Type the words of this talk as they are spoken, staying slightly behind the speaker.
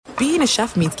being a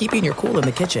chef means keeping your cool in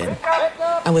the kitchen.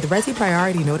 And with Resi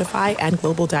Priority Notify and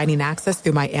Global Dining Access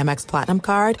through my Amex Platinum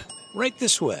card, Right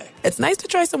this way. it's nice to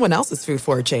try someone else's food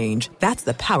for a change. That's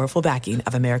the powerful backing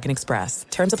of American Express.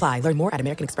 Terms apply. Learn more at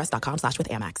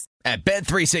americanexpress.com/withAmex. At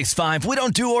Bet365, we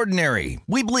don't do ordinary.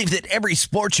 We believe that every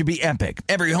sport should be epic.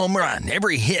 Every home run,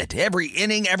 every hit, every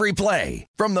inning, every play.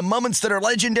 From the moments that are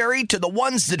legendary to the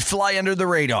ones that fly under the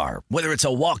radar. Whether it's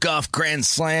a walk-off grand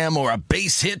slam or a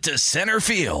base hit to center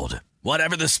field.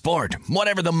 Whatever the sport,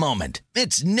 whatever the moment,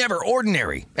 it's never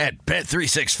ordinary at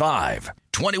Bet365.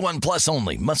 21 plus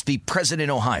only. Must be present in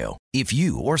Ohio. If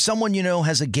you or someone you know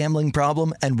has a gambling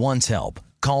problem and wants help,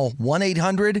 call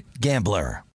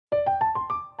 1-800-GAMBLER.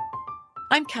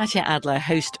 I'm Katya Adler,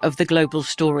 host of The Global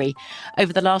Story.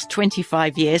 Over the last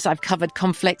 25 years, I've covered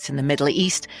conflicts in the Middle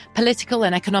East, political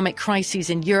and economic crises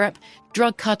in Europe,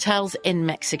 drug cartels in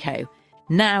Mexico.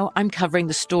 Now I'm covering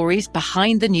the stories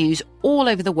behind the news all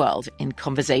over the world in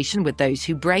conversation with those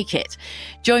who break it.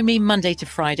 Join me Monday to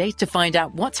Friday to find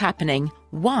out what's happening,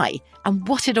 why, and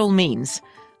what it all means.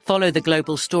 Follow The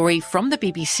Global Story from the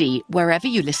BBC wherever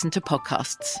you listen to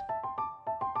podcasts.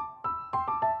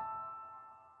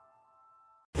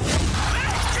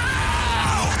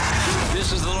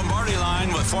 This is the Lombardi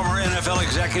Line with former NFL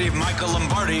executive Michael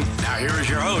Lombardi. Now here is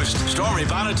your host, Stormy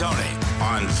Buonantony,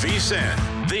 on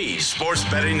VSiN, the Sports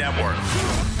Betting Network.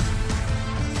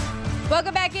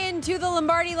 Welcome back into the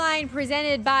Lombardi Line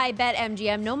presented by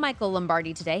BetMGM. No Michael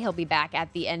Lombardi today. He'll be back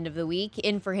at the end of the week.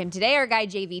 In for him today, our guy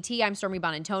JVT. I'm Stormy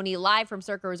Buonantony, live from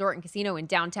Circa Resort and Casino in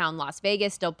downtown Las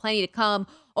Vegas. Still plenty to come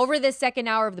over this second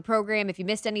hour of the program. If you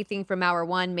missed anything from hour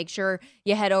one, make sure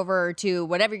you head over to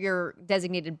whatever your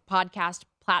designated podcast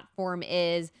platform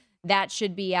is. That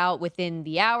should be out within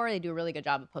the hour. They do a really good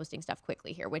job of posting stuff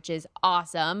quickly here, which is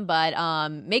awesome. But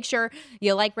make sure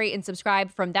you like, rate, and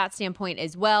subscribe from that standpoint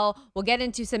as well. We'll get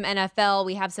into some NFL.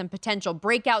 We have some potential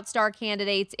breakout star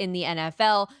candidates in the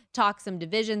NFL, talk some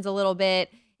divisions a little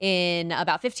bit. In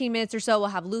about 15 minutes or so, we'll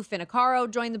have Lou Finocchiaro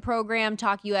join the program,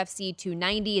 talk UFC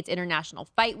 290. It's International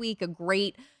Fight Week, a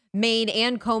great main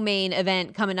and co-main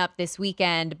event coming up this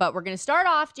weekend. But we're going to start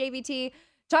off, JVT,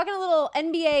 talking a little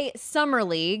NBA Summer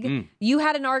League. You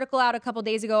had an article out a couple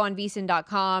days ago on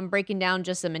vsin.com breaking down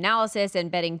just some analysis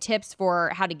and betting tips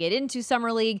for how to get into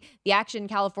Summer League. The action in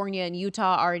California and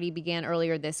Utah already began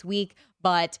earlier this week,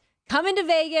 but coming to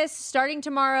Vegas starting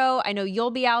tomorrow. I know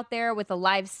you'll be out there with a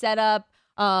live setup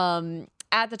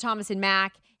at the Thomas and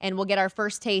Mack, and we'll get our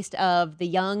first taste of the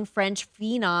young French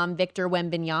phenom Victor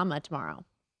Wembanyama tomorrow.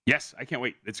 Yes, I can't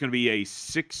wait. It's going to be a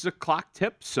 6 o'clock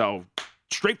tip, so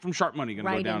straight from Sharp Money, going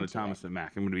to go down to Thomas and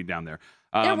Mack. I'm going to be down there.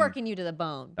 They're working you to the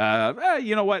bone.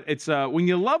 You know what? It's when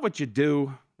you love what you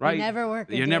do, right? You're never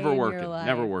working. You're never working.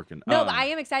 Never working. No, but I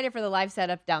am excited for the live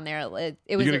setup down there. It was.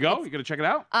 You going to go? You going to check it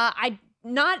out? I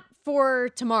not for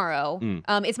tomorrow.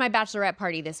 It's my bachelorette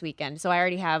party this weekend, so I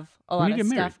already have a lot of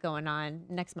stuff going on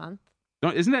next month. No,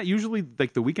 isn't that usually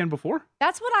like the weekend before?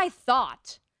 That's what I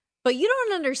thought, but you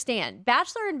don't understand.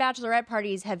 Bachelor and bachelorette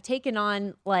parties have taken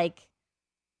on like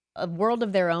a world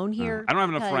of their own here. I don't have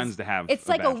enough friends to have. It's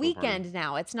like a weekend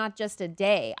now. It's not just a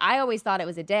day. I always thought it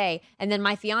was a day. And then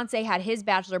my fiance had his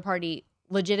bachelor party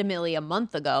legitimately a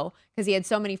month ago because he had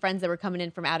so many friends that were coming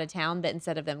in from out of town that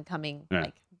instead of them coming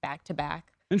like back to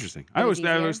back. Interesting. I always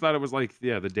thought it was like,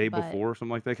 the day before or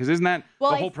something like that. Because isn't that the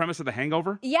whole premise of The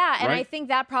Hangover? Yeah, and I think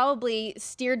that probably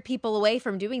steered people away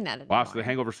from doing that anymore. Wow, so The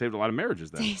Hangover saved a lot of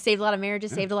marriages then. Saved a lot of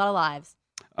marriages, saved a lot of lives.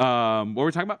 What were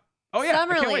we talking about? Oh, yeah.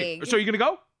 Summer League. So are you going to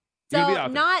go? So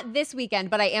not this weekend,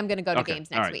 but I am going to go to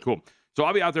games next week. Cool. So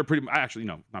I'll be out there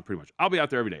not pretty much. I'll be out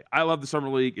there every day. I love the Summer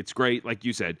League. It's great. Like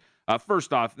you said,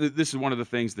 first off, this is one of the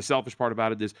things, the selfish part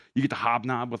about it is you get to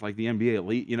hobnob with like the NBA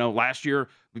elite. You know, last year,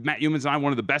 Matt Humans and I,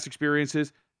 one of the best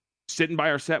experiences, sitting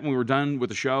by our set when we were done with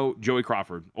the show, Joey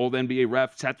Crawford, old NBA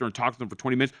ref, sat there and talked to them for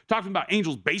 20 minutes, talking about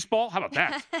Angels baseball. How about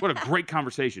that? What a great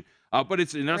conversation. But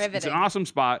it's an awesome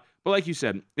spot. But like you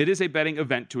said, it is a betting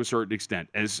event to a certain extent,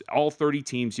 as all 30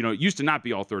 teams, it used to not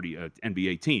be all 30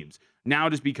 NBA teams. Now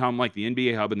it has become like the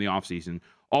NBA hub in the offseason.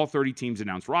 All 30 teams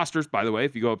announce rosters. By the way,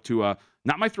 if you go up to,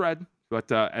 not my thread,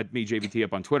 but at me, JVT,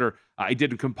 up on Twitter, I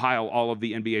did compile all of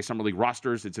the NBA Summer League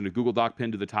rosters. It's in a Google Doc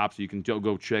pinned to the top, so you can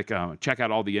go check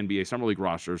out all the NBA Summer League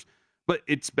rosters. But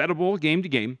it's bettable game to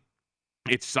game.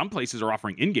 Some places are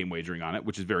offering in-game wagering on it,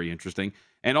 which is very interesting.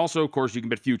 And also, of course, you can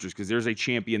bet futures because there's a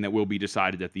champion that will be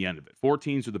decided at the end of it. 4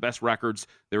 teams with the best records.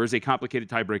 There is a complicated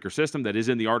tiebreaker system that is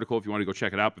in the article if you want to go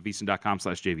check it out at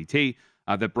vsin.com/JVT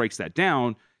that breaks that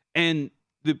down. And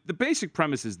the basic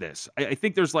premise is this. I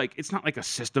think there's it's not like a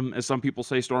system, as some people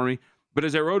say, Stormy. But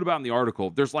as I wrote about in the article,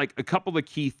 there's like a couple of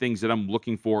key things that I'm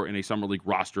looking for in a summer league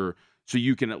roster so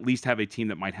you can at least have a team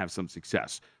that might have some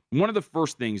success. One of the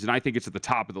first things, and I think it's at the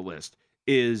top of the list,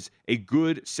 is a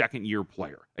good second-year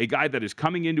player, a guy that is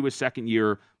coming into his second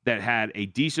year that had a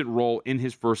decent role in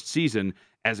his first season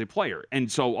as a player.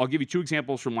 And so I'll give you 2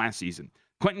 examples from last season.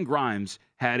 Quentin Grimes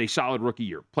had a solid rookie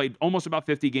year, played almost about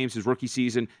 50 games his rookie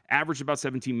season, averaged about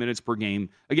 17 minutes per game.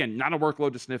 Again, not a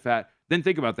workload to sniff at. Then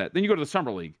think about that. Then you go to the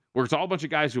summer league, where it's all a bunch of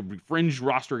guys who are fringe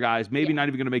roster guys, maybe not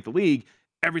even going to make the league.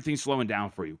 Everything's slowing down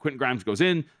for you. Quentin Grimes goes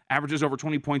in, averages over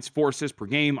 20 points, 4 assists per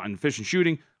game on efficient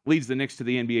shooting, leads the Knicks to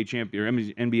the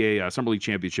NBA Summer League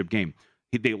championship game.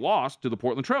 They lost to the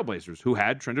Portland Trailblazers, who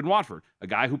had Trendon Watford, a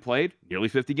guy who played nearly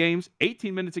 50 games,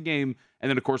 18 minutes a game, and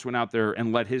then, of course, went out there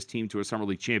and led his team to a Summer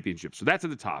League championship. So that's at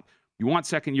the top. You want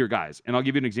second-year guys. And I'll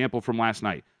give you an example from last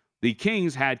night. The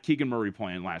Kings had Keegan Murray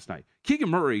playing last night. Keegan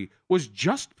Murray was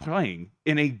just playing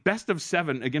in a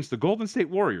best-of-7 against the Golden State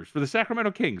Warriors for the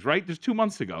Sacramento Kings, right? Just 2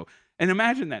 months ago. And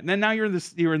imagine that. And then now you're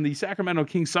in the Sacramento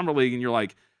Kings Summer League, and you're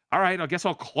like, all right, I guess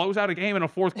I'll close out a game in a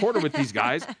fourth quarter with these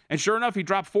guys. And sure enough, he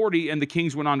dropped 40, and the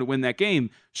Kings went on to win that game.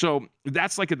 So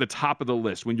that's like at the top of the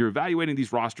list. When you're evaluating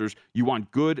these rosters, you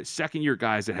want good second-year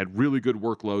guys that had really good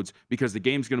workloads because the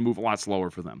game's going to move a lot slower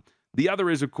for them. The other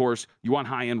is, of course, you want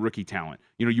high-end rookie talent.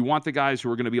 You know, you want the guys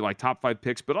who are going to be like top 5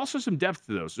 picks, but also some depth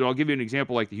to those. So I'll give you an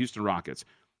example like the Houston Rockets.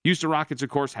 Houston Rockets, of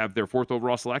course, have their 4th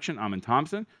overall selection, Amin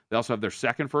Thompson. They also have their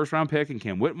 2nd first-round pick in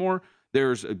Cam Whitmore.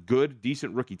 There's a good,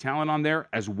 decent rookie talent on there,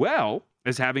 as well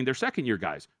as having their second-year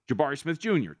guys, Jabari Smith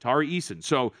Jr., Tari Eason.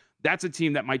 So that's a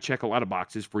team that might check a lot of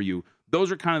boxes for you.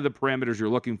 Those are kind of the parameters you're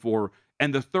looking for.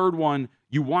 And the third one,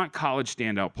 you want college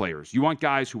standout players. You want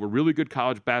guys who are really good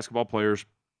college basketball players,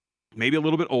 maybe a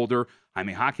little bit older.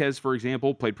 Jaime Jaquez, for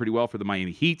example, played pretty well for the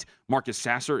Miami Heat. Marcus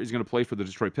Sasser is going to play for the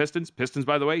Detroit Pistons. Pistons,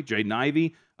 by the way, Jaden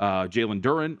Ivey, Jalen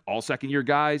Duren, all second-year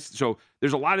guys. So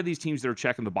there's a lot of these teams that are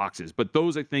checking the boxes. But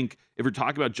those, I think, if we're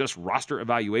talking about just roster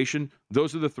evaluation,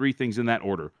 those are the 3 things in that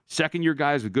order. Second-year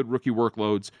guys with good rookie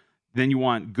workloads. Then you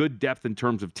want good depth in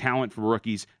terms of talent for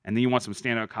rookies. And then you want some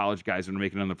standout college guys that are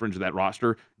making it on the fringe of that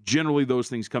roster. Generally, those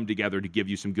things come together to give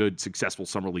you some good, successful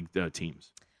summer league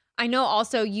teams. I know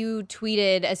also you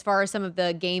tweeted as far as some of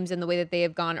the games and the way that they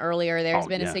have gone earlier, there's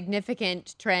been a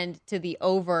significant trend to the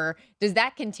over. Does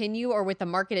that continue, or with the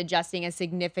market adjusting as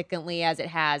significantly as it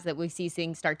has, that we see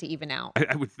things start to even out?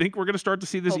 I would think we're going to start to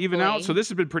see this even out. So this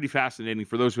has been pretty fascinating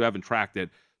for those who haven't tracked it.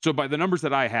 So by the numbers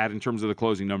that I had in terms of the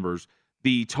closing numbers,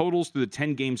 the totals through the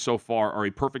 10 games so far are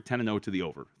a perfect 10-0 to the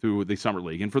over through the Summer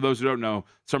League. And for those who don't know,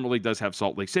 Summer League does have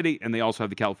Salt Lake City, and they also have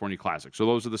the California Classic. So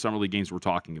those are the Summer League games we're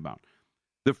talking about.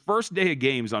 The first day of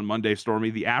games on Monday,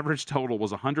 Stormy, the average total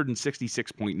was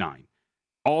 166.9.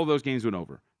 All of those games went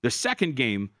over. The second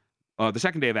game, the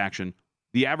second day of action,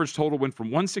 the average total went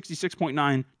from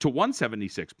 166.9 to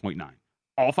 176.9.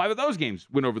 All 5 of those games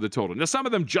went over the total. Now, some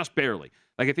of them just barely.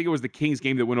 Like, I think it was the Kings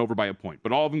game that went over by a point,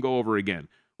 but all of them go over again.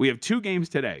 We have 2 games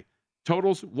today.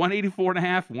 Totals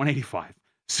 184.5, 185.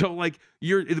 So, like,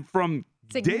 you're from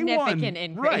significant day one,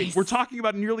 increase. Right. We're talking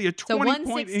about nearly a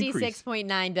 20-point increase.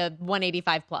 166.9 to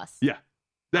 185 plus. Yeah.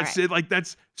 That's it. Like,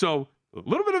 that's so a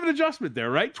little bit of an adjustment there,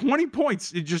 right? 20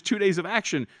 points in just 2 days of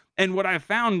action. And what I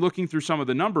found looking through some of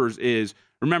the numbers is,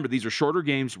 remember, these are shorter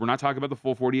games. We're not talking about the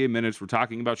full 48 minutes. We're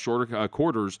talking about shorter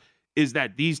quarters, is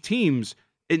that these teams,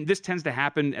 and this tends to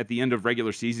happen at the end of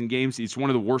regular season games. It's one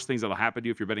of the worst things that will happen to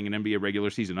you if you're betting an NBA regular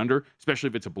season under, especially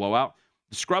if it's a blowout.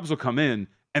 The scrubs will come in,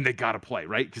 and they got to play,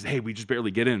 right? Because, hey, we just barely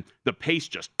get in. The pace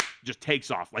just takes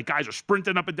off. Like, guys are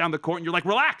sprinting up and down the court, and you're like,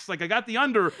 relax. Like, I got the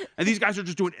under. And these guys are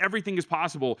just doing everything as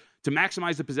possible to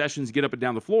maximize the possessions, get up and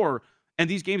down the floor. And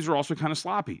these games are also kind of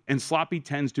sloppy. And sloppy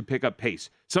tends to pick up pace.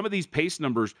 Some of these pace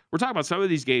numbers, we're talking about some of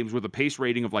these games with a pace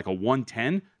rating of like a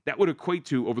 110. That would equate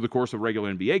to, over the course of a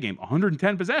regular NBA game,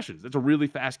 110 possessions. That's a really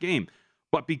fast game.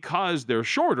 But because they're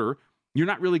shorter, you're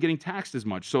not really getting taxed as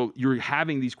much. So you're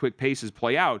having these quick paces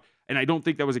play out. And I don't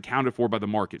think that was accounted for by the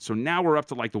market. So now we're up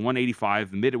to like the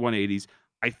 185, the mid 180s.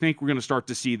 I think we're going to start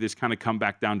to see this kind of come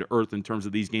back down to earth in terms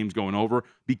of these games going over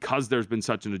because there's been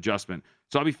such an adjustment.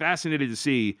 So I'll be fascinated to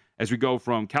see as we go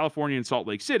from California and Salt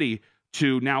Lake City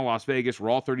to now Las Vegas, where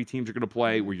all 30 teams are going to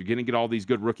play, where you're going to get all these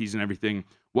good rookies and everything,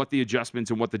 what the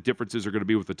adjustments and what the differences are going to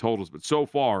be with the totals. But so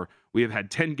far, we have had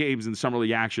 10 games in Summer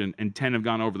League action, and 10 have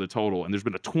gone over the total, and there's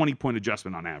been a 20-point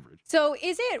adjustment on average. So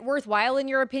is it worthwhile, in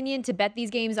your opinion, to bet these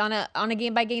games on a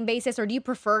game-by-game basis, or do you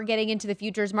prefer getting into the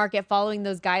futures market, following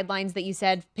those guidelines that you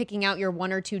said, picking out your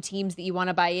 1 or 2 teams that you want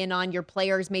to buy in on, your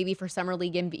players maybe for Summer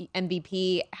League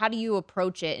MVP? How do you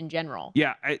approach it in general?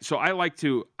 Yeah, so I like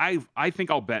to – I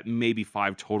think I'll bet maybe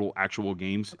 5 total actual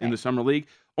games in the Summer League.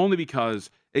 only because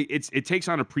it takes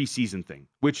on a preseason thing,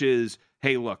 which is,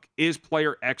 hey, look, is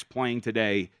player X playing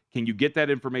today? Can you get that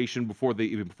information before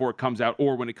it comes out?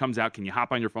 Or when it comes out, can you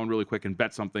hop on your phone really quick and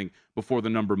bet something before the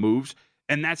number moves?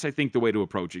 And that's, I think, the way to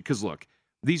approach it. Because, look,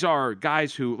 these are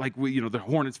guys who, like, the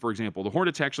Hornets, for example. The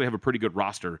Hornets actually have a pretty good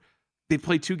roster. They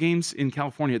played 2 games in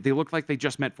California. They look like they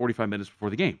just met 45 minutes before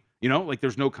the game. Like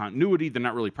there's no continuity. They're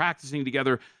not really practicing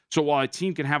together. So while a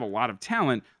team can have a lot of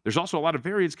talent, there's also a lot of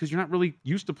variance because you're not really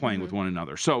used to playing with one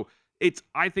another. So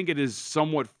I think it is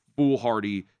somewhat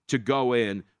foolhardy to go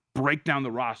in, break down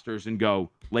the rosters and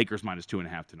go Lakers minus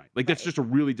 2.5 tonight. Like that's just a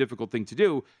really difficult thing to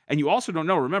do. And you also don't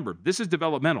know, remember, this is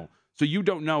developmental. So you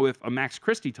don't know if a Max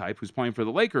Christie type who's playing for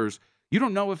the Lakers, you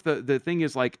don't know if the thing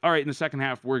is like, all right, in the second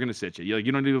half, we're going to sit you.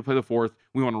 You don't need to play the fourth.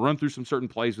 We want to run through some certain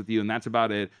plays with you, and that's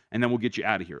about it. And then we'll get you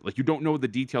out of here. Like you don't know what the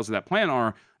details of that plan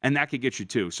are, and that could get you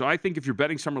too. So I think if you're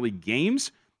betting Summer League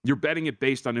games, you're betting it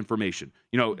based on information.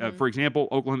 For example,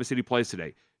 Oklahoma City plays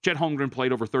today. Chet Holmgren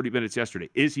played over 30 minutes yesterday.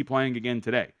 Is he playing again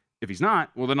today? If he's not,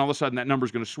 well, then all of a sudden that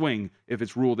number's going to swing if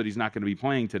it's ruled that he's not going to be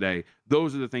playing today.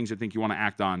 Those are the things I think you want to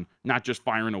act on, not just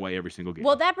firing away every single game.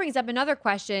 Well, that brings up another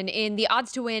question. In the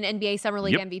odds to win NBA Summer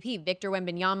League MVP, Victor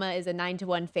Wembanyama is a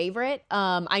 9-1 favorite.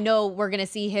 I know we're going to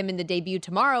see him in the debut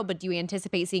tomorrow, but do you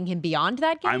anticipate seeing him beyond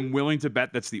that game? I'm willing to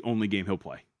bet that's the only game he'll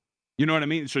play. You know what I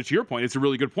mean? So to your point, it's a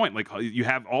really good point. Like you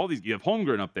have you have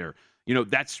Holmgren up there.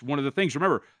 That's one of the ththings.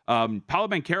 Remember, Paolo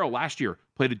Banchero last year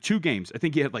played in 2 games. I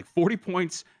think he had like 40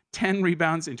 points, 10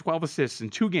 rebounds, and 12 assists in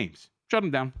 2 games. Shut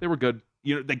them down. They were good.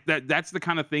 That's the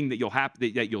kind of thing that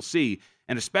you'll see,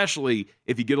 and especially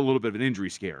if you get a little bit of an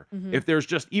injury scare. If there's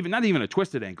just not even a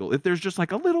twisted ankle, if there's just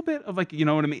like a little bit of like, you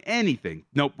know what I mean? Anything.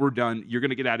 Nope, we're done. You're going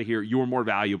to get out of here. You are more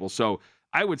valuable. So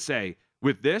I would say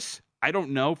with this, I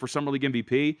don't know for Summer League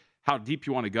MVP how deep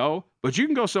you want to go, but you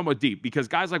can go somewhat deep because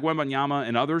guys like Wembanyama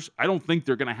and others, I don't think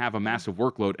they're going to have a massive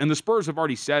workload. And the Spurs have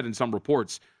already said in some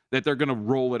reports that they're going to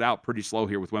roll it out pretty slow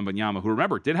here with Wembanyama, who,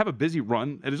 remember, did have a busy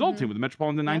run at his old team with the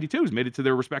Metropolitan 92s, made it to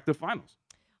their respective finals.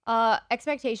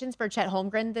 Expectations for Chet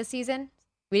Holmgren this season?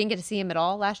 We didn't get to see him at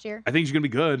all last year. I think he's going to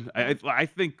be good. I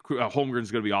think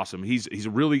Holmgren's going to be awesome. He's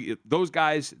really – those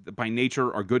guys by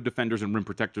nature are good defenders and rim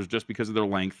protectors just because of their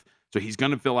length. So he's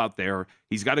going to fill out there.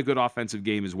 He's got a good offensive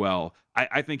game as well.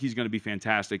 I think he's going to be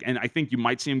fantastic. And I think you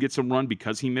might see him get some run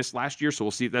because he missed last year. So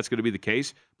we'll see if that's going to be the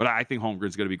case. But I think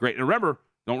Holmgren's going to be great. And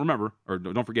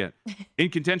don't forget, in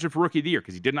contention for Rookie of the Year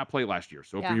because he did not play last year.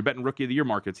 So if you're betting Rookie of the Year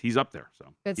markets, he's up there.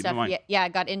 So good stuff. Yeah,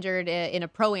 got injured in a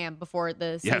pro-am before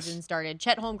the season started.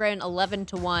 Chet Holmgren,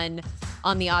 11-1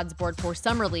 on the odds board for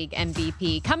Summer League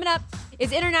MVP. Coming up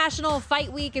is International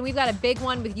Fight Week, and we've got a big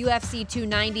one with UFC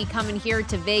 290 coming here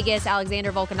to Vegas.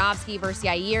 Alexander Volkanovski versus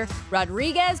Yair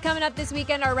Rodriguez coming up this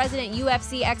weekend. Our resident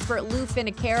UFC expert Lou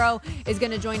Finicaro is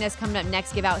going to join us coming up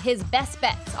next, give out his best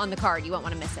bets on the card. You won't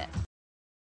want to miss it.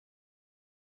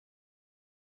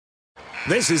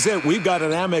 This is it. We've got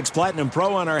an Amex Platinum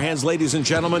Pro on our hands, ladies and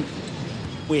gentlemen.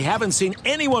 We haven't seen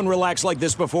anyone relax like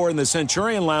this before in the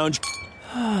Centurion Lounge.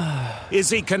 Is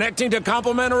he connecting to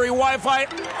complimentary Wi-Fi?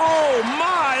 Oh,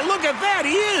 my. Look at that.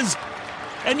 He is.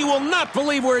 And you will not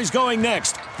believe where he's going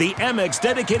next. The Amex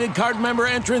dedicated card member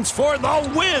entrance for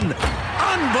the win.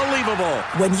 Unbelievable.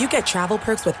 When you get travel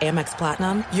perks with Amex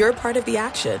Platinum, you're part of the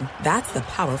action. That's the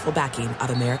powerful backing of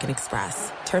American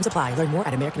Express. Terms apply. Learn more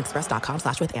at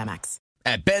americanexpress.com/withAmex.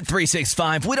 At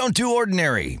Bet365, we don't do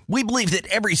ordinary. We believe that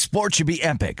every sport should be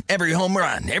epic. Every home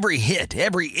run, every hit,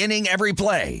 every inning, every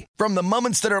play. From the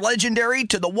moments that are legendary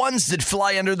to the ones that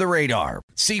fly under the radar.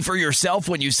 See for yourself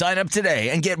when you sign up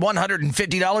today and get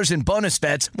 $150 in bonus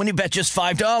bets when you bet just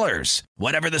 $5.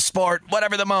 Whatever the sport,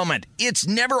 whatever the moment, it's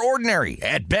never ordinary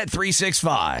at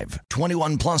Bet365.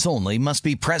 21 plus only. Must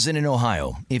be present in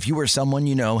Ohio. If you or someone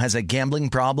you know has a gambling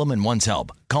problem and wants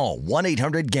help, call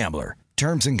 1-800-GAMBLER.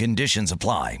 Terms and conditions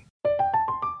apply.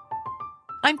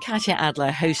 I'm Katya Adler,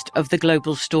 host of The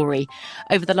Global Story.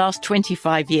 Over the last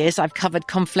 25 years, I've covered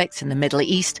conflicts in the Middle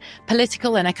East,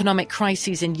 political and economic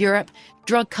crises in Europe,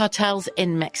 drug cartels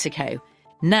in Mexico.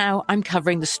 Now I'm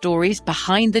covering the stories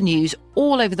behind the news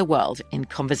all over the world in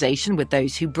conversation with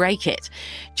those who break it.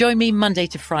 Join me Monday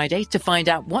to Friday to find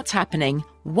out what's happening,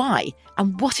 why,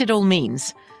 and what it all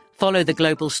means. Follow The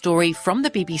Global Story from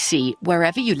the BBC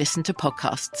wherever you listen to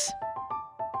podcasts.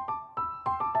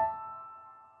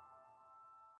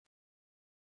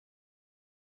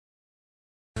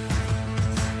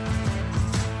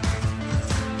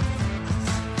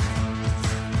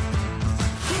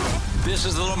 This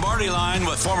is the Lombardi Line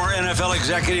with former NFL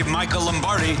executive Michael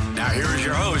Lombardi. Now here is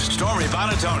your host, Stormy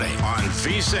Bonatoni, on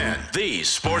VSiN, the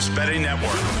Sports Betting Network.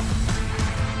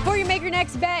 For your Make Your your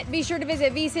next bet, be sure to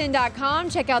visit vsin.com.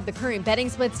 Check out the current betting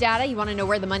splits data. You want to know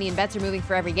where the money and bets are moving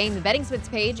for every game. The betting splits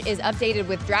page is updated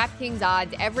with DraftKings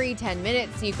odds every 10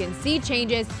 minutes, so you can see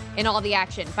changes in all the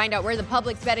action. Find out where the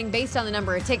public's betting based on the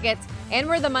number of tickets and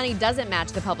where the money doesn't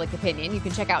match the public opinion. You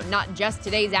can check out not just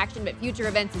today's action, but future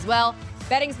events as well.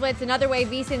 Betting splits, another way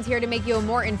VSiN's here to make you a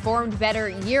more informed, better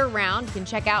year-round. You can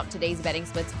check out today's betting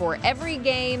splits for every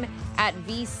game at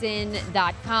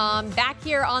vsin.com. Back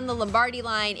here on the Lombardi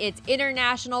line, it's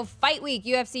International Fight Week,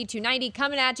 UFC 290,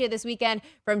 coming at you this weekend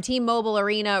from T-Mobile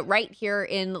Arena right here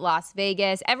in Las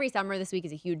Vegas. Every summer, this week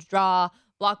is a huge draw,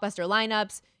 blockbuster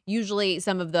lineups, usually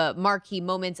some of the marquee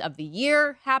moments of the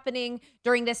year happening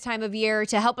during this time of year.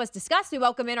 To help us discuss, we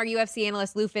welcome in our UFC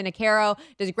analyst, Lou Finocchiaro,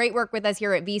 does great work with us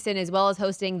here at VSiN, as well as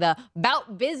hosting the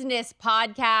Bout Business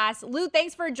podcast. Lou,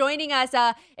 thanks for joining us.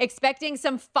 Expecting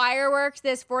some fireworks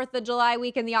this 4th of July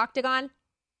week in the Octagon?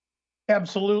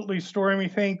 Absolutely, Stormy.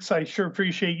 Thanks. I sure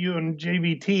appreciate you and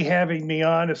JVT having me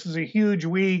on. This is a huge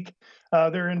week.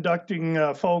 They're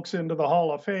inducting folks into the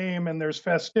Hall of Fame, and there's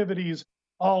festivities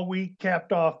all week,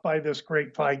 capped off by this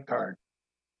great fight card.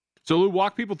 So, Lou,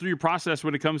 walk people through your process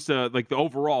when it comes to like the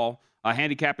overall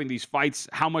handicapping these fights,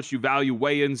 how much you value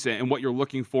weigh-ins and what you're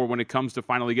looking for when it comes to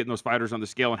finally getting those fighters on the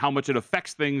scale, and how much it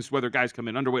affects things, whether guys come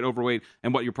in underweight, overweight,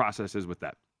 and what your process is with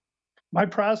that. My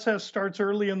process starts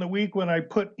early in the week when I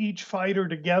put each fighter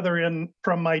together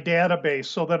from my database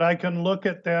so that I can look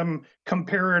at them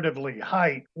comparatively: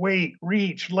 height, weight,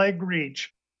 reach, leg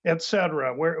reach,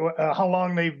 etc., how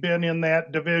long they've been in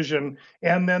that division,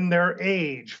 and then their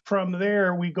age. From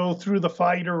there, we go through the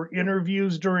fighter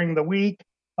interviews during the week.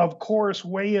 Of course,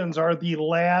 weigh-ins are the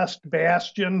last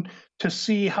bastion to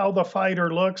see how the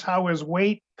fighter looks, how his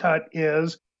weight cut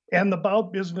is, and the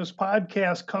Bout Business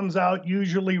podcast comes out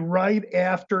usually right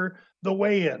after the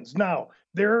weigh-ins. Now,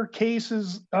 there are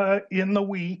cases in the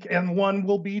week, and one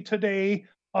will be today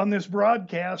on this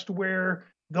broadcast, where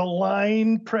the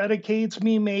line predicates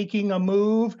me making a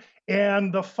move,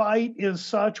 and the fight is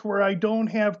such where I don't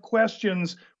have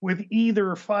questions with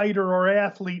either fighter or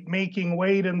athlete making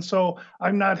weight, and so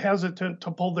I'm not hesitant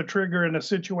to pull the trigger in a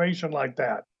situation like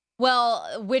that.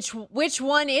 Well, which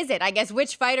one is it? I guess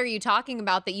which fight are you talking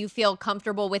about that you feel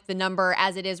comfortable with the number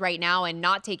as it is right now and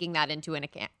not taking that into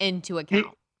account?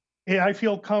 Yeah, I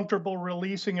feel comfortable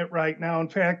releasing it right now. In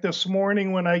fact, this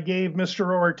morning when I gave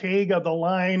Mr. Ortega the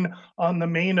line on the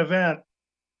main event,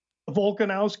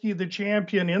 Volkanovski, the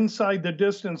champion, inside the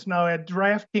distance. Now at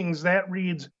DraftKings, that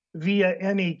reads via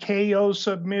any KO,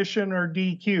 submission, or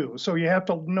DQ. So you have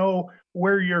to know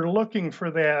where you're looking for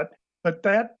that. But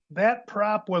that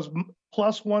prop was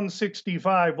plus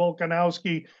 165,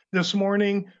 Volkanovski, this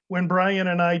morning when Brian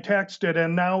and I texted,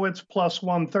 and now it's plus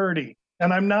 130.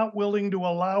 And I'm not willing to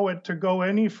allow it to go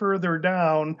any further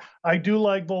down. I do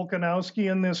like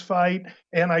Volkanovski in this fight,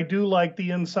 and I do like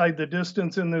the inside the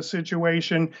distance in this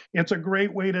situation. It's a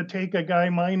great way to take a guy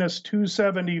minus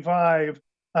 375,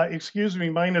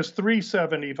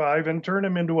 and turn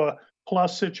him into a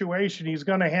plus situation. He's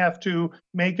going to have to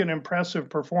make an impressive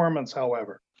performance,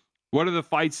 however. What are the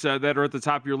fights that are at the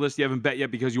top of your list you haven't bet yet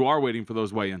because you are waiting for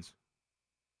those weigh-ins?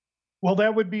 Well,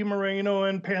 that would be Moreno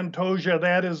and Pantoja.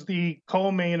 That is the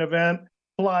co-main event,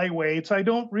 flyweights. I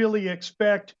don't really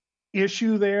expect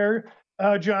issue there,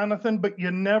 Jonathan, but you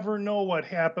never know what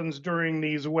happens during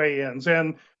these weigh-ins.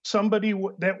 And somebody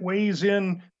that weighs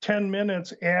in 10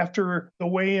 minutes after the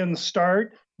weigh-ins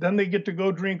start, then they get to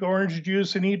go drink orange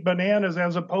juice and eat bananas,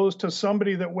 as opposed to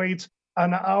somebody that waits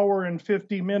an hour and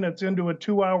 50 minutes into a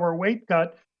 2-hour weight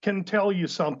cut can tell you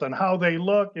something, how they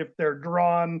look, if they're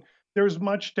drawn. There's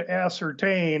much to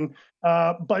ascertain,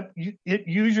 but it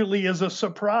usually is a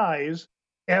surprise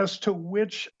as to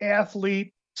which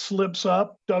athlete slips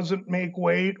up, doesn't make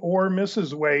weight, or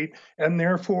misses weight, and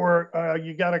therefore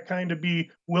you got to kind of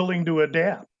be willing to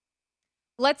adapt.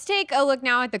 Let's take a look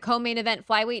now at the co-main event.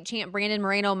 Flyweight champ Brandon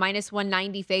Moreno, minus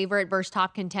 190 favorite versus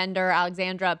top contender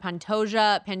Alexandra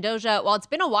Pantoja. While it's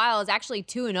been a while, it's actually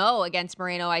 2-0 against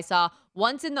Moreno. I saw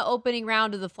once in the opening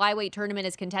round of the flyweight tournament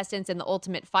as contestants in the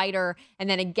Ultimate Fighter, and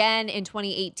then again in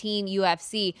 2018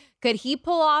 UFC. Could he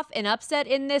pull off an upset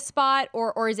in this spot,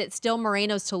 or is it still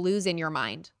Moreno's to lose in your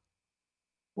mind?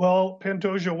 Well,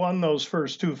 Pantoja won those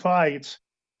first two fights.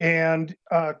 And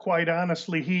quite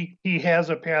honestly, he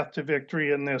has a path to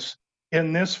victory in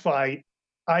this fight.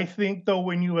 I think, though,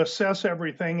 when you assess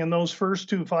everything in those first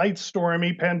two fights,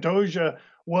 Stormy, Pantoja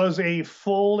was a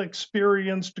full,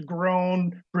 experienced,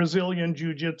 grown Brazilian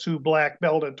Jiu-Jitsu black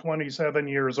belt at 27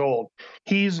 years old.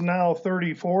 He's now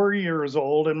 34 years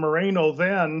old, and Moreno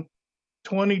then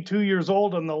 22 years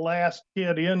old and the last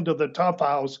kid into the tough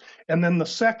house. And then the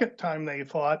second time they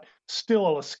fought,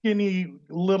 still a skinny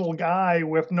little guy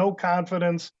with no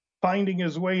confidence, finding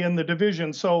his way in the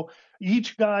division. So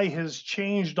each guy has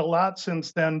changed a lot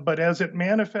since then, but as it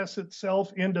manifests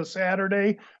itself into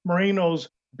Saturday, Moreno's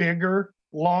bigger,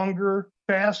 longer,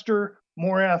 faster,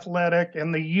 more athletic,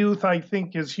 and the youth, I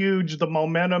think, is huge. The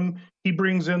momentum he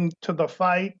brings into the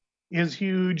fight is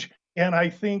huge. And I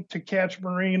think to catch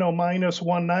Moreno minus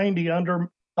 190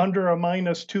 under a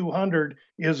minus 200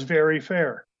 is very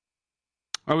fair.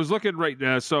 I was looking right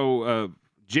now. So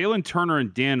Jalen Turner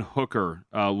and Dan Hooker,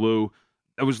 Lou,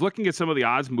 I was looking at some of the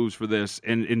odds moves for this,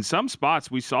 and in some spots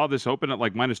we saw this open at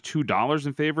like minus $2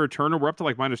 in favor of Turner. We're up to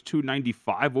like minus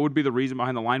 295. What would be the reason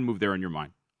behind the line move there in your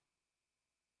mind?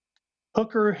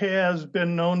 Hooker has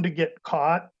been known to get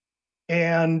caught,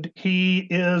 and he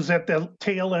is at the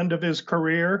tail end of his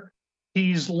career.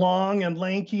 He's long and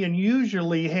lanky and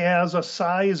usually has a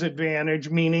size advantage,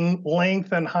 meaning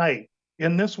length and height.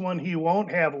 In this one, he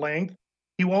won't have length.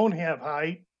 He won't have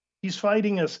height. He's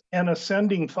fighting an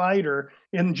ascending fighter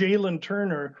in Jalen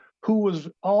Turner, who was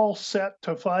all set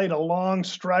to fight a long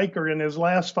striker in his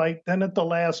last fight. Then at the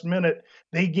last minute,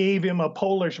 they gave him a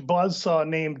Polish buzzsaw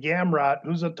named Gamrot,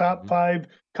 who's a top 5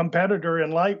 competitor in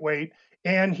lightweight,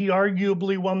 and he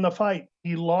arguably won the fight.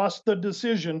 He lost the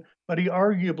decision, but he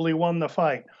arguably won the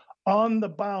fight. On the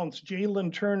bounce,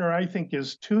 Jalen Turner, I think,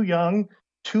 is too young,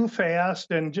 too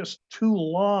fast, and just too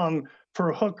long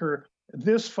for Hooker.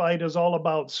 This fight is all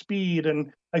about speed,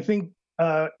 and I think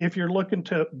if you're looking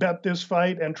to bet this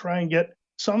fight and try and get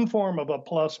some form of a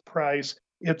plus price,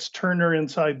 it's Turner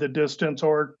inside the distance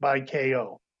or by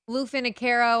KO. Lou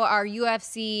Finicaro, our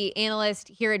UFC analyst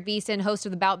here at VSiN, host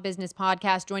of the Bout Business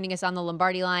podcast, joining us on the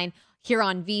Lombardi line here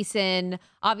on VSiN.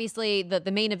 Obviously,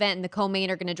 the main event and the co-main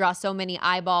are going to draw so many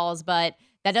eyeballs, but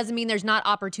that doesn't mean there's not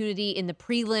opportunity in the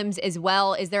prelims as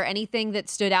well. Is there anything that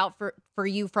stood out for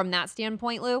you from that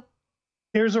standpoint, Lou?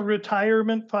 Here's a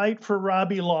retirement fight for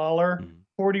Robbie Lawler,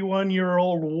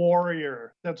 41-year-old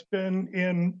warrior that's been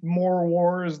in more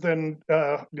wars than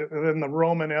the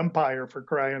Roman Empire, for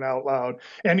crying out loud.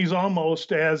 And he's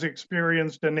almost as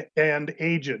experienced and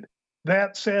aged.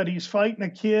 That said, he's fighting a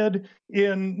kid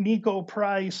in Nico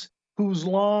Price who's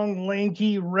long,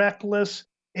 lanky, reckless,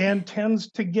 and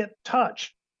tends to get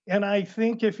touched. And I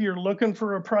think if you're looking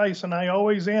for a price, and I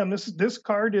always am, this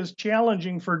card is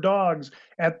challenging for dogs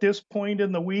at this point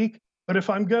in the week. But if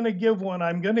I'm going to give one,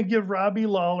 I'm going to give Robbie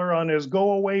Lawler on his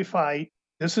go-away fight.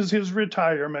 This is his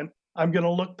retirement. I'm going to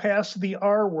look past the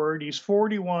R word. He's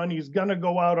 41. He's going to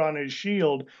go out on his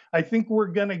shield. I think we're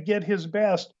going to get his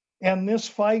best. And this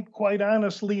fight, quite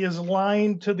honestly, is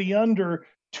lined to the under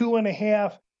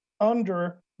 2.5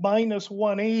 under minus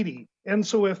 180. And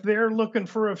so if they're looking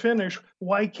for a finish,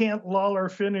 why can't Lawler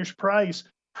finish Price?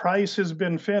 Price has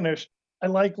been finished. I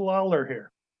like Lawler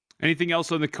here. Anything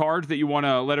else on the card that you want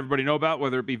to let everybody know about,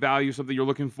 whether it be value, something you're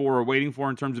looking for or waiting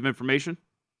for in terms of information?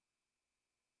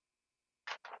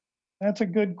 That's a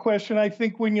good question. I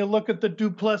think when you look at the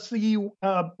Duplessis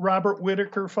Robert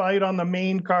Whittaker fight on the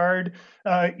main card,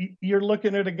 you're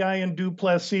looking at a guy in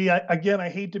Duplessis. I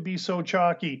hate to be so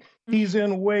chalky. He's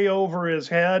in way over his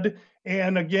head.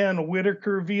 And again,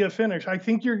 Whittaker via finish. I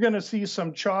think you're going to see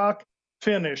some chalk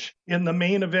finish in the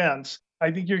main events.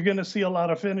 I think you're going to see a lot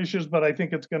of finishes, but I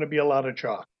think it's going to be a lot of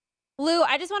chalk. Lou,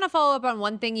 I just want to follow up on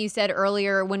one thing you said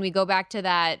earlier when we go back to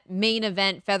that main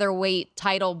event featherweight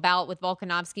title bout with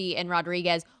Volkanovski and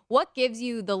Rodriguez. What gives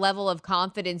you the level of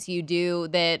confidence you do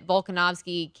that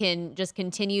Volkanovski can just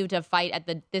continue to fight at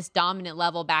this dominant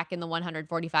level back in the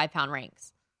 145-pound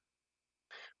ranks?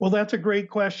 Well, that's a great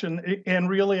question. And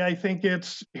really, I think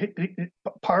it's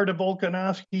part of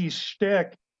Volkanovski's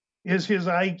shtick is his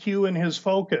IQ and his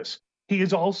focus. He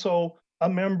is also a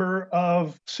member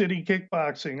of City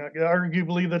Kickboxing,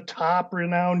 arguably the top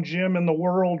renowned gym in the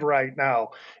world right now.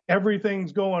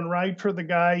 Everything's going right for the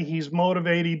guy. He's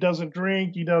motivated. He doesn't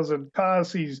drink. He doesn't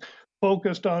cuss. He's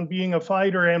focused on being a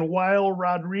fighter. And while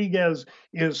Rodriguez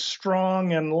is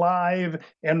strong and live,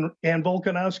 and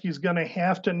Volkanovski is going to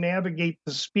have to navigate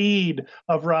the speed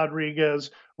of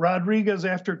Rodriguez,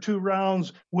 after 2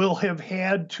 rounds, will have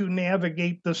had to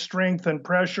navigate the strength and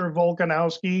pressure of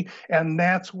Volkanovski, and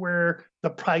that's where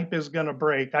the pipe is going to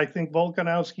break. I think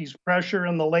Volkanovski's pressure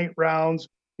in the late rounds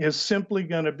is simply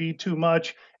going to be too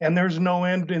much, and there's no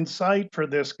end in sight for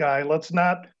this guy. Let's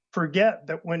not forget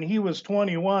that when he was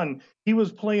 21, he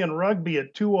was playing rugby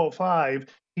at 205.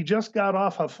 He just got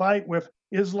off a fight with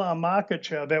Islam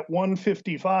Makhachev at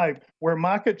 155, where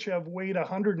Makhachev weighed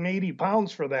 180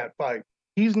 pounds for that fight.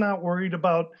 He's not worried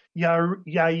about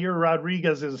Yair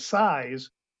Rodriguez's size,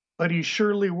 but he's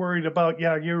surely worried about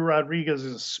Yair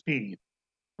Rodriguez's speed.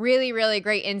 Really, really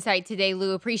great insight today,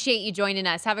 Lou. Appreciate you joining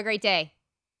us. Have a great day.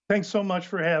 Thanks so much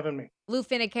for having me. Lou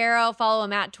Finicaro, follow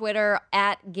him at Twitter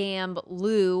at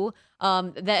GambLou.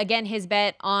 Again, his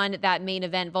bet on that main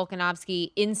event,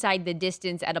 Volkanovski, inside the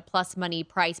distance at a plus money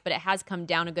price, but it has come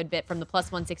down a good bit from the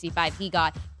plus 165 he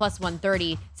got. Plus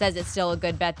 130 says it's still a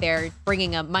good bet there,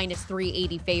 bringing a minus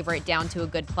 380 favorite down to a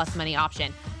good plus money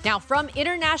option. Now, from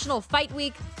International Fight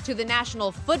Week to the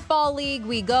National Football League,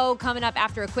 we go. Coming up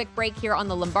after a quick break here on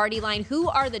the Lombardi line, who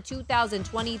are the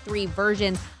 2023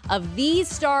 versions of these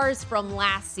stars from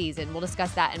last season? We'll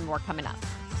discuss that and more coming up.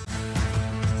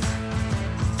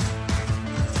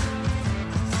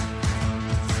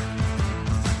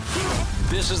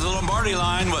 This is the Lombardi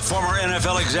Line with former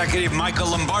NFL executive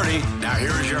Michael Lombardi. Now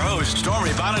here is your host,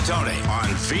 Stormy Bonatoni, on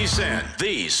VSiN,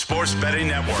 the Sports Betting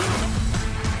Network.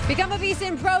 Become a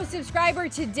VSiN Pro subscriber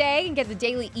today and get the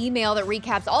daily email that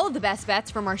recaps all of the best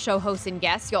bets from our show hosts and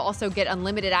guests. You'll also get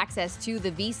unlimited access to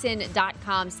the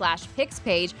vsin.com/picks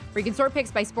page where you can sort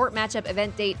picks by sport, matchup,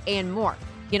 event date, and more.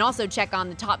 You can also check on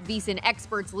the top VSiN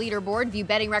experts leaderboard, view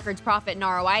betting records, profit, and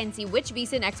ROI, and see which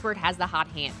VSiN expert has the hot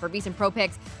hand. For VSiN Pro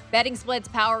Picks, betting splits,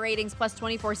 power ratings, plus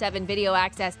 24/7 video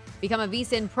access. Become a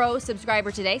VSiN Pro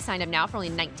subscriber today. Sign up now for only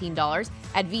 $19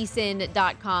 at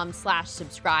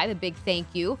vsin.com/subscribe. A big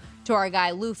thank you to our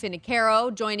guy Lou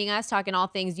Finicaro joining us, talking all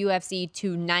things UFC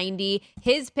 290.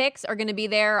 His picks are going to be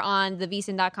there on the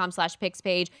vsin.com/picks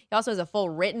page. He also has a full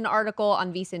written article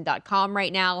on vsin.com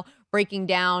right now, breaking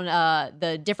down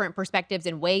the different perspectives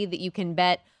and way that you can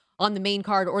bet on the main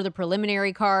card or the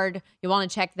preliminary card. You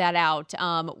want to check that out.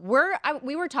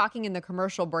 We were talking in the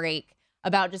commercial break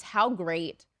about just how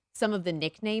great some of the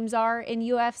nicknames are in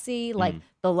UFC, like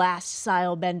the Last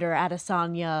Stylebender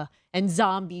Adesanya and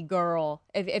Zombie Girl.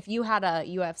 If you had a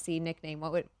UFC nickname,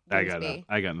 what would yours be?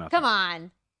 I got nothing. Come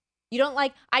on. You don't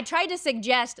like... I tried to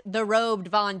suggest the robed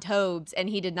Von Tobes, and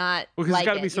he did not Well, because like it's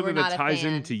got to it. be something You were that not a ties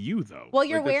fan. into you, though. Well,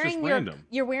 you're Like, that's just wearing random.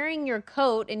 you're wearing your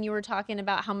coat, and you were talking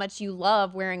about how much you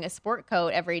love wearing a sport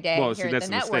coat every day Well, see, here at that's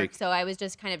the the network. mistake. So I was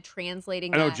just kind of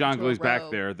translating. I know that John into a Glay's back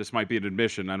robe. there. This might be an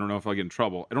admission. I don't know if I'll get in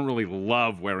trouble. I don't really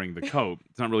love wearing the coat.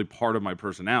 It's not really part of my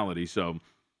personality. So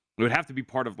it would have to be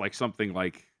part of like something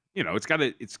like,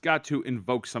 it's got to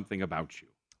invoke something about you.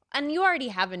 And you already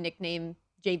have a nickname,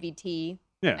 JVT.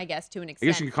 Yeah. I guess to an I extent.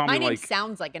 guess you can call my me name like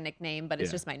sounds like a nickname, but it's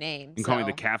Yeah. just my name. You can call me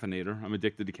the caffeinator. I'm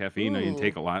addicted to caffeine. I Ooh.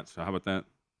 intake a lot. So how about that?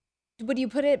 Would you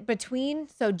put it between?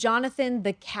 So Jonathan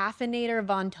the Caffeinator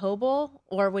Von Tobel,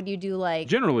 or would you do like?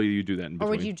 Generally, you do that in Or between.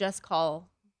 would you just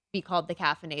be called the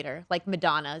Caffeinator, like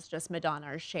Madonna is just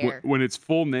Madonna or Cher? When it's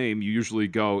full name, you usually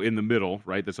go in the middle,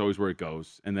 right? That's always where it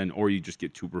goes. And then, or you just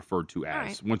get referred to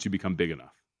as right. once you become big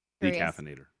enough. The Curious.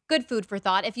 caffeinator. Good food for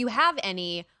thought. If you have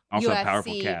any Also have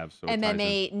powerful UFC, calves, so it ties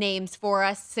MMA names for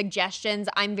us, suggestions,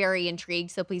 I'm very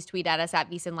intrigued. So please tweet at us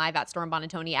at VSiN Live, at Storm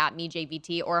Bonatoni, at me,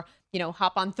 JVT, or,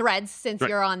 hop on Threads since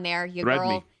you're on there. Your Thread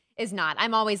girl me. is not.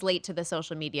 I'm always late to the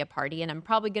social media party, and I'm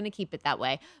probably going to keep it that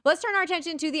way. Let's turn our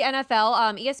attention to the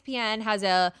NFL. ESPN has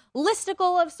a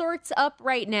listicle of sorts up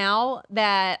right now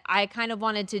that I kind of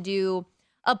wanted to do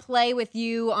a play with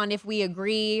you on if we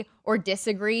agree or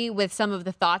disagree with some of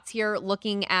the thoughts here,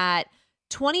 looking at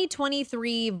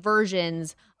 2023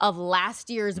 versions of last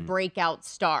year's breakout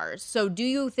stars. So do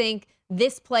you think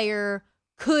this player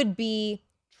could be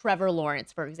Trevor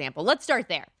Lawrence, for example? Let's start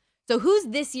there. So who's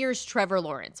this year's Trevor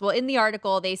Lawrence? Well, in the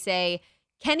article, they say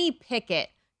Kenny Pickett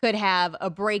could have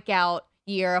a breakout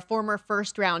year, a former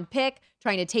first-round pick,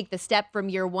 trying to take the step from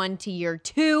year 1 to year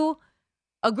 2.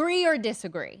 Agree or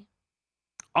disagree?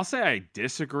 I'll say I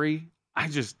disagree.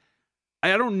 I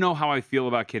don't know how I feel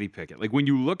about Kenny Pickett. Like when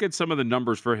you look at some of the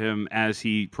numbers for him as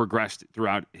he progressed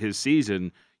throughout his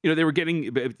season, they were getting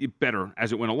better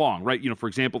as it went along, right? For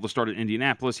example, the start at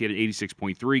Indianapolis, he had an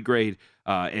 86.3 grade,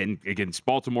 and against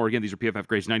Baltimore, again, these are PFF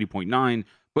grades, 90.9.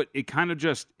 But it kind of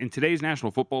just, in today's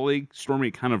National Football League, Stormy,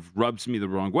 it kind of rubs me the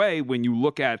wrong way when you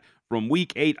look at from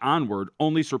week 8 onward,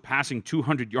 only surpassing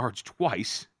 200 yards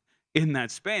twice in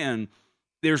that span.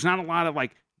 There's not a lot of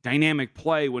dynamic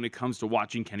play when it comes to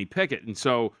watching Kenny Pickett. And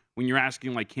so when you're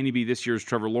asking, can he be this year's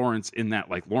Trevor Lawrence, in that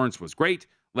Lawrence was great,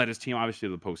 led his team obviously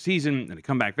to the postseason and a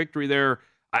comeback victory there,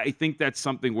 I think that's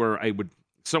something where I would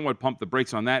somewhat pump the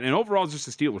brakes on that. And overall, just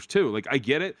the Steelers too. I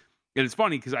get it. And it's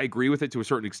funny because I agree with it to a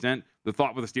certain extent. The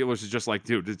thought with the Steelers is just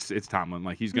dude, it's Tomlin.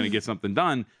 He's going to get something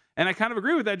done. And I kind of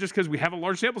agree with that just because we have a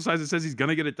large sample size that says he's going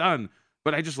to get it done.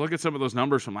 But I just look at some of those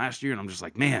numbers from last year, and I'm just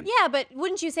man. Yeah, but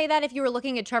wouldn't you say that if you were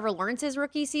looking at Trevor Lawrence's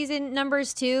rookie season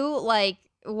numbers too?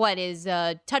 what is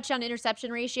touchdown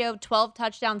interception ratio, 12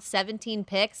 touchdowns, 17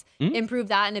 picks. Improved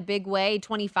that in a big way.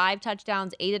 25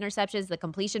 touchdowns, 8 interceptions. The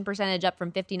completion percentage up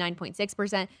from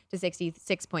 59.6% to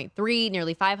 66.3%,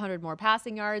 nearly 500 more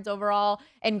passing yards overall.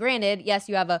 And granted, yes,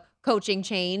 you have a coaching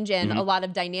change and a lot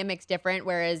of dynamics different,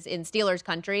 whereas in Steelers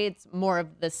country, it's more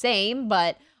of the same.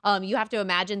 But you have to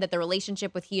imagine that the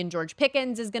relationship with he and George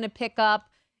Pickens is going to pick up.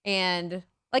 And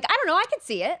I don't know. I could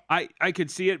see it. I could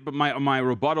see it, but my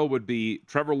rebuttal would be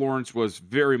Trevor Lawrence was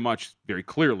very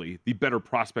clearly the better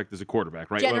prospect as a quarterback,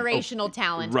 right? Generational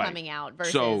talent coming out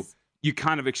versus. So you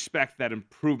kind of expect that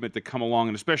improvement to come along,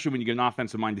 and especially when you get an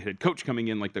offensive-minded head coach coming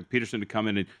in like Doug Peterson to come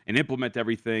in and implement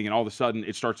everything, and all of a sudden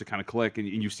it starts to kind of click, and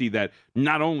you see that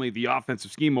not only the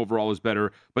offensive scheme overall is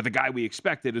better, but the guy we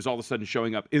expected is all of a sudden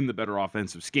showing up in the better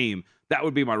offensive scheme. That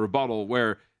would be my rebuttal,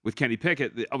 where with Kenny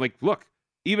Pickett, look,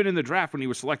 even in the draft when he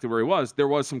was selected where he was, there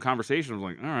was some conversation. I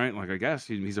was like, all right, I guess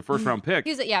he's a first-round pick.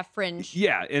 He's fringe.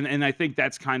 Yeah, and I think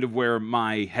that's kind of where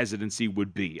my hesitancy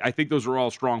would be. I think those are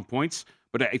all strong points,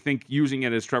 but I think using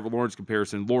it as Trevor Lawrence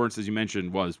comparison, Lawrence, as you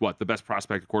mentioned, was the best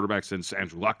prospect quarterback since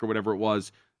Andrew Luck or whatever it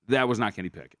was. That was not Kenny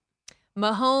Pickett.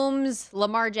 Mahomes,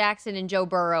 Lamar Jackson, and Joe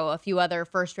Burrow, a few other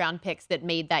first-round picks that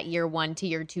made that year 1 to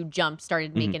year 2 jump,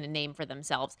 started making a name for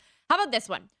themselves. How about this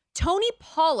one? Tony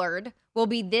Pollard will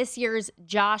be this year's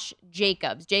Josh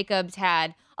Jacobs. Jacobs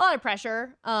had a lot of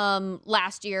pressure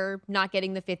last year, not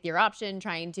getting the 5th-year option,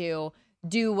 trying to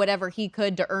do whatever he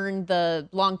could to earn the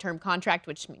long-term contract,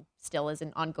 which still is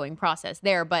an ongoing process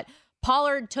there. But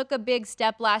Pollard took a big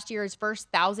step last year, his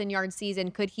first 1,000-yard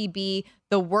season. Could he be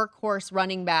the workhorse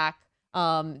running back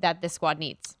that this squad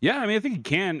needs? Yeah, I think he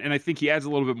can, and I think he adds a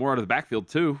little bit more out of the backfield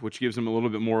too, which gives him a little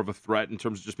bit more of a threat in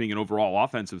terms of just being an overall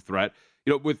offensive threat.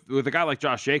 With a guy like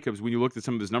Josh Jacobs, when you looked at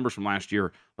some of his numbers from last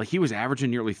year, he was averaging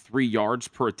nearly 3 yards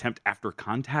per attempt after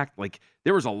contact.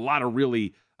 There was a lot of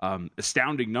really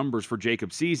astounding numbers for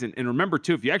Jacobs' season. And remember,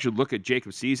 too, if you actually look at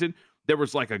Jacobs' season, there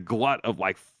was a glut of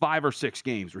 5 or 6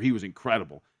 games where he was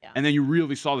incredible. Yeah. And then you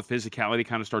really saw the physicality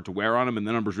kind of start to wear on him, and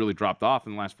the numbers really dropped off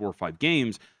in the last 4 or 5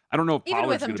 games. I don't know if even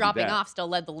Pollard's with him dropping off, still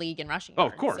led the league in rushing yards.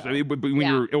 Oh, of course. So. But when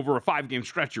you're over a 5-game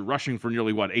stretch, you're rushing for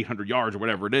nearly 800 yards or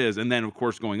whatever it is, and then of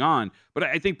course going on. But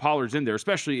I think Pollard's in there,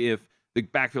 especially if the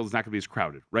backfield is not going to be as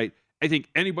crowded, right? I think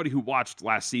anybody who watched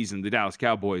last season, the Dallas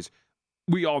Cowboys,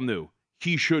 we all knew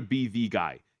he should be the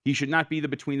guy. He should not be the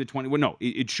between the 20. Well, no,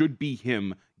 it should be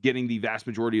him getting the vast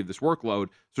majority of this workload.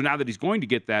 So now that he's going to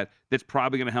get that, that's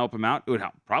probably going to help him out. It would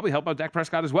probably help out Dak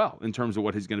Prescott as well in terms of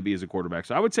what he's going to be as a quarterback.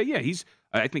 So I would say, yeah,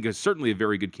 I think is certainly a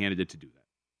very good candidate to do that.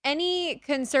 Any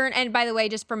concern, and by the way,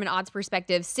 just from an odds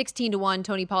perspective, 16-1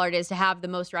 Tony Pollard is to have the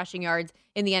most rushing yards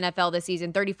in the NFL this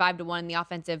season, 35-1 the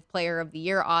Offensive Player of the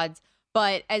Year odds.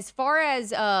 But as far as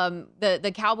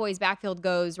the Cowboys backfield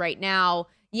goes right now,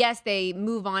 yes, they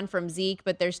move on from Zeke,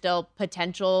 but there's still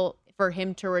potential for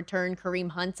him to return. Kareem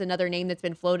Hunt's another name that's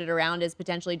been floated around as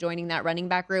potentially joining that running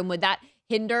back room. Would that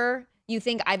hinder, you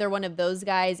think, either one of those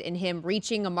guys in him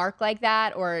reaching a mark like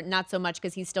that, or not so much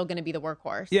because he's still going to be the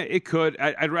workhorse? Yeah, it could.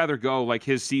 I'd rather go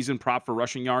his season prop for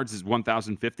rushing yards is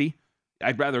 1,050.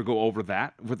 I'd rather go over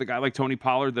that with a guy like Tony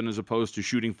Pollard than as opposed to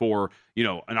shooting for,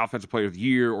 an offensive player of the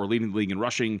year or leading the league in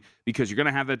rushing, because you're going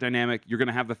to have that dynamic. You're going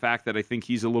to have the fact that I think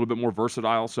he's a little bit more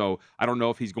versatile. So I don't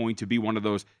know if he's going to be one of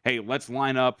those, hey, let's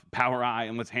line up power eye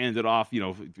and let's hand it off,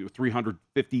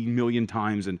 350 million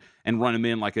times and run him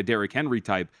in like a Derrick Henry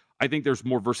type. I think there's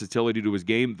more versatility to his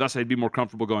game. Thus, I'd be more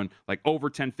comfortable going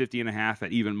over 10.50.5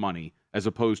 at even money as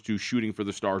opposed to shooting for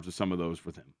the stars with some of those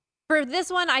with him. For this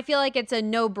one, I feel like it's a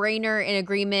no-brainer in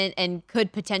agreement and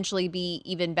could potentially be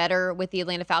even better with the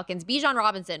Atlanta Falcons. Bijan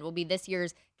Robinson will be this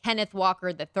year's Kenneth Walker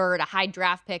III, a high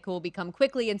draft pick who will become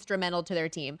quickly instrumental to their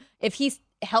team. If he's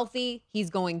healthy, he's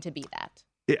going to be that.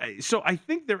 So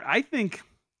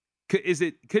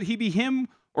could he be him,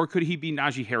 or could he be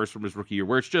Najee Harris from his rookie year,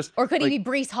 where it's just, or could he be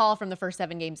Breece Hall from the first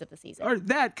 7 games of the season? Or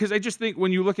that, because I just think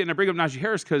when you look at, and I bring up Najee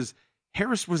Harris because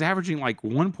Harris was averaging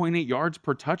 1.8 yards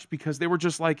per touch because they were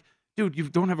just dude, you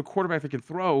don't have a quarterback that can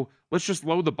throw. Let's just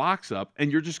load the box up. And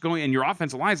you're just going, and your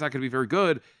offensive line is not going to be very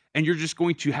good. And you're just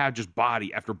going to have just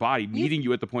body after body meeting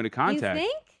you at the point of contact. You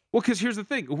think? Well, because here's the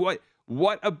thing.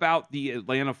 What about the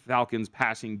Atlanta Falcons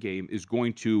passing game is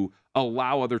going to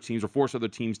allow other teams or force other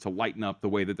teams to lighten up the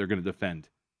way that they're going to defend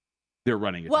their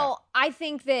running attack? Well, I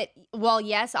think that,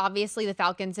 yes, obviously the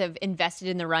Falcons have invested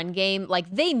in the run game.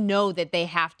 They know that they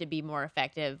have to be more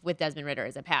effective with Desmond Ridder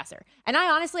as a passer. And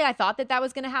I thought that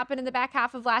was going to happen in the back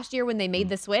half of last year when they made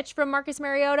the switch from Marcus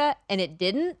Mariota, and it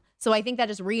didn't. So I think that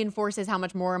just reinforces how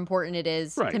much more important it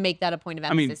is to make that a point of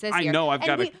emphasis this year. I know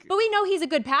but we know he's a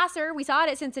good passer. We saw it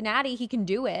at Cincinnati. He can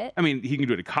do it. He can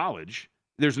do it at college.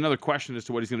 there's another question as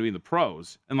to what he's going to be in the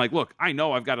pros. And like, look, I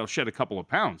know I've got to shed a couple of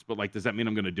pounds, but like, does that mean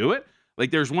I'm going to do it? Like,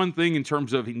 there's one thing in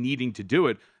terms of needing to do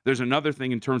it. There's another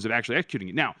thing in terms of actually executing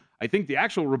it. Now, I think the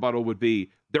actual rebuttal would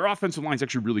be their offensive line is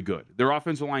actually really good. Their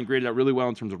offensive line graded out really well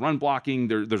in terms of run blocking.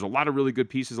 There's a lot of really good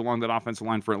pieces along that offensive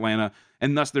line for Atlanta.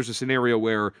 And thus, there's a scenario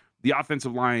where the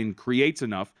offensive line creates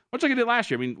enough, much like it did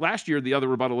last year. I mean, last year, the other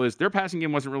rebuttal is their passing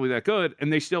game wasn't really that good.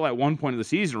 And they still, at one point of the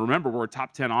season, remember, were a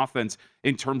top 10 offense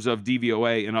in terms of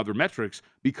DVOA and other metrics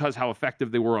because how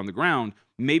effective they were on the ground.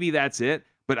 Maybe that's it.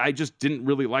 But I just didn't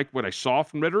really like what I saw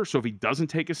from Ritter. So if he doesn't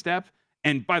take a step,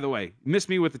 and by the way, miss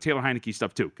me with the Taylor Heineke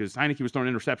stuff too, because Heineke was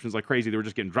throwing interceptions like crazy. They were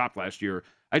just getting dropped last year.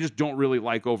 I just don't really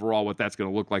like overall what that's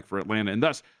going to look like for Atlanta. And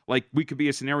thus, like, we could be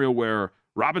a scenario where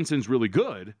Robinson's really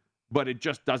good, but it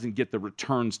just doesn't get the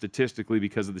return statistically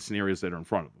because of the scenarios that are in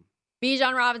front of him.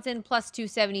 Bijan Robinson, plus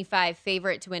 275,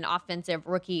 favorite to win Offensive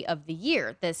Rookie of the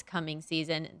Year this coming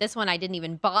season. This one I didn't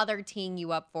even bother teeing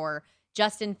you up for.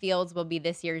 Justin Fields will be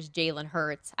this year's Jalen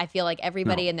Hurts. I feel like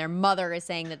everybody and their mother is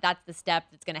saying that that's the step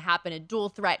that's going to happen. A dual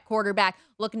threat quarterback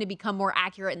looking to become more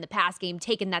accurate in the pass game,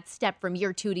 taking that step from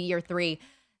year 2 to year 3.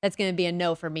 That's going to be a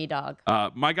no for me, dog.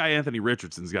 My guy Anthony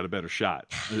Richardson's got a better shot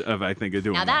of, I think, of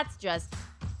doing now that. That's just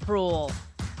cruel.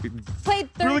 Played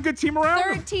really good team around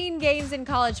 13 games in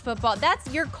college football.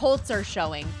 That's your Colts are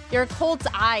showing. Your Colts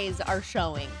eyes are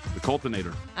showing. The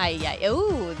Coltinator.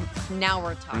 Ooh, now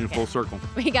we're talking. In full circle.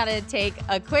 We got to take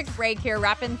a quick break here,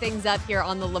 wrapping things up here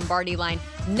on the Lombardi line.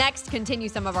 Next, continue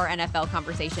some of our NFL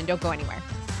conversation. Don't go anywhere.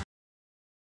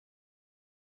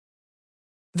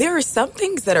 There are some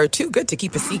things that are too good to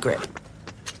keep a secret.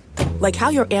 Like how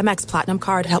your Amex Platinum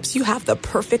card helps you have the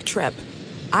perfect trip.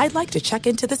 I'd like to check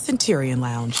into the Centurion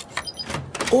Lounge.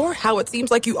 Or how it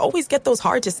seems like you always get those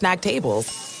hard-to-snag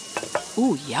tables.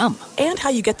 Ooh, yum. And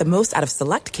how you get the most out of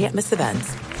select can't-miss events.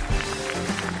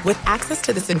 With access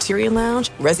to the Centurion Lounge,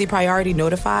 Resi Priority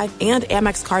Notify, and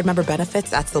Amex card member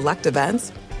benefits at select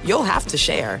events, you'll have to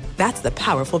share. That's the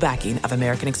powerful backing of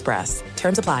American Express.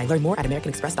 Terms apply. Learn more at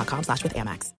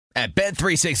americanexpress.com/withAmex. At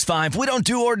Bet365, we don't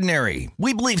do ordinary.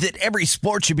 We believe that every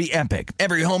sport should be epic.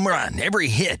 Every home run, every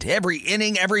hit, every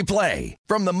inning, every play.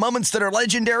 From the moments that are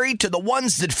legendary to the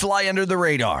ones that fly under the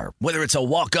radar. Whether it's a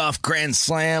walk-off grand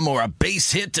slam or a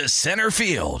base hit to center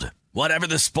field. Whatever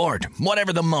the sport,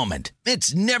 whatever the moment.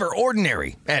 It's never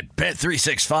ordinary at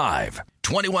Bet365.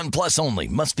 21 plus only.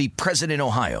 Must be present in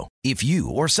Ohio. If you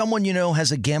or someone you know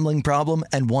has a gambling problem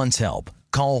and wants help,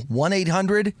 call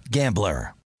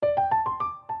 1-800-GAMBLER.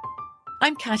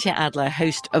 I'm Katya Adler,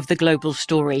 host of The Global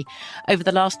Story. Over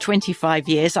the last 25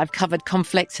 years, I've covered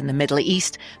conflicts in the Middle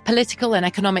East, political and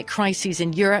economic crises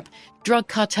in Europe, drug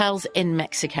cartels in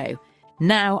Mexico.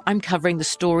 Now I'm covering the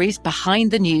stories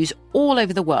behind the news all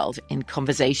over the world in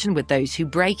conversation with those who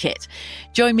break it.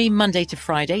 Join me Monday to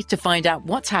Friday to find out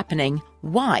what's happening,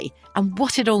 why, and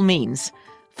what it all means.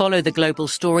 Follow The Global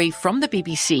Story from the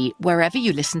BBC wherever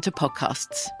you listen to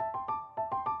podcasts.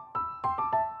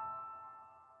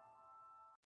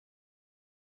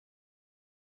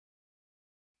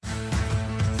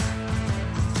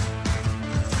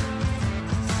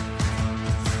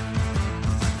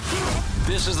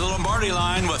 This is the Lombardi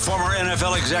Line with former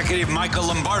NFL executive Michael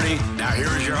Lombardi. Now here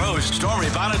is your host, Stormy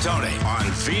Buonantony, on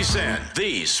VSiN,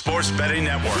 the Sports Betting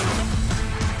Network.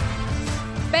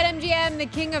 BetMGM, the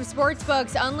king of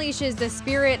sportsbooks, unleashes the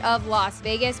spirit of Las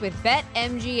Vegas with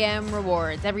BetMGM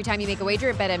Rewards. Every time you make a wager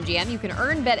at BetMGM, you can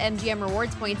earn BetMGM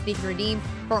Rewards points that you can redeem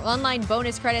for online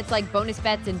bonus credits like bonus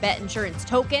bets and bet insurance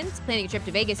tokens. Planning a trip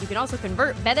to Vegas, you can also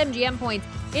convert BetMGM points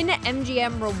into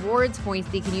MGM Rewards points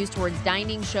that you can use towards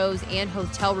dining, shows, and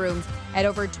hotel rooms at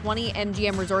over 20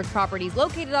 MGM Resorts properties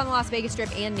located on the Las Vegas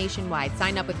Strip and nationwide.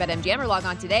 Sign up with BetMGM or log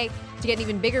on today to get an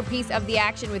even bigger piece of the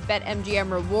action with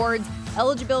BetMGM Rewards.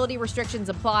 Eligibility restrictions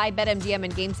apply. BetMGM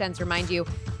and GameSense remind you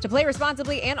to play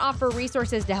responsibly and offer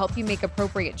resources to help you make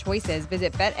appropriate choices.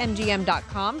 Visit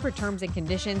BetMGM.com for terms and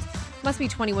conditions. Must be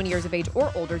 21 years of age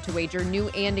or older to wager. New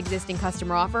and existing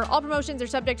customer offer. All promotions are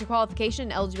subject to qualification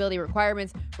and eligibility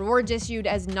requirements. Rewards issued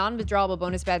as non-withdrawable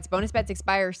bonus bets. Bonus bets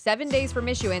expire 7 days from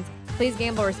issuance. Please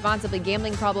gamble responsibly.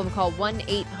 Gambling problem? Call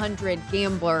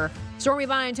 1-800-GAMBLER. Stormy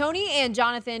Buonantony and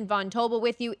Jonathan Von Tobel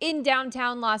with you in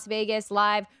downtown Las Vegas,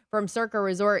 live from Circa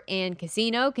Resort and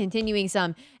Casino. Continuing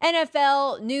some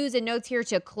NFL news and notes here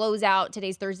to close out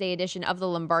today's Thursday edition of the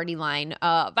Lombardi Line.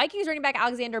 Vikings running back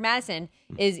Alexander Madison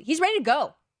he's ready to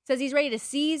go. Says he's ready to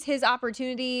seize his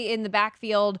opportunity in the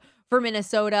backfield for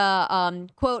Minnesota.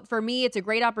 Quote, "For me, it's a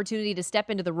great opportunity to step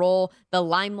into the role, the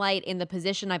limelight, in the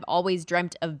position I've always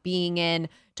dreamt of being in."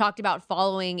 Talked about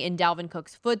following in Dalvin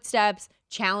Cook's footsteps,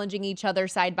 challenging each other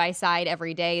side by side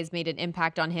every day has made an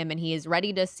impact on him, and he is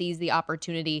ready to seize the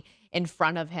opportunity in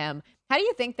front of him. How do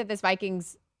you think that this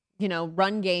Vikings,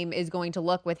 run game is going to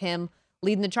look with him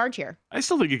leading the charge here? I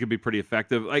still think it could be pretty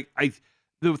effective.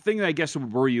 The thing that I guess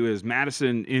would worry you is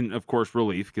Madison in, of course,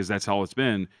 relief, because that's all it's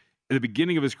been. At the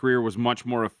beginning of his career was much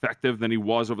more effective than he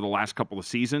was over the last couple of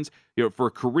seasons. For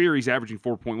a career, he's averaging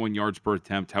 4.1 yards per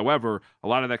attempt. However, a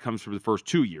lot of that comes from the first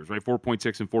 2 years, right?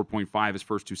 4.6 and 4.5 his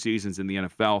first 2 seasons in the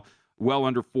NFL, well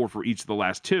under 4 for each of the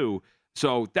last 2.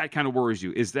 So that kind of worries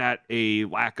you. Is that a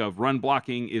lack of run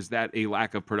blocking? Is that a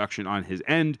lack of production on his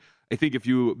end? I think if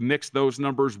you mix those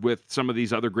numbers with some of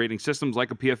these other grading systems like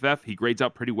a PFF, he grades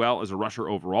out pretty well as a rusher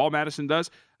overall, Madison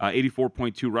does.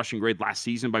 84.2 rushing grade last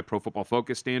season by Pro Football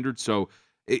Focus standards. So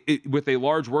with a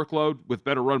large workload, with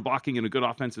better run blocking and a good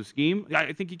offensive scheme,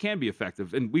 I think he can be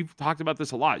effective. And we've talked about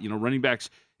this a lot. Running backs,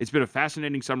 it's been a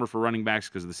fascinating summer for running backs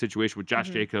because of the situation with Josh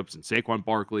Jacobs and Saquon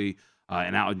Barkley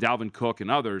and Dalvin Cook and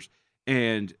others.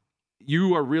 And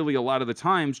you are really a lot of the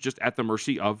times just at the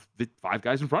mercy of the 5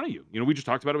 guys in front of you. We just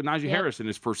talked about it with Najee Harris in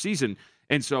his first season.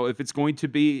 And so if it's going to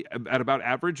be at about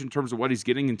average in terms of what he's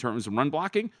getting in terms of run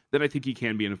blocking, then I think he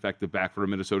can be an effective back for a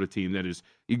Minnesota team that is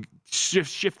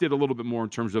shifted a little bit more in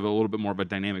terms of a little bit more of a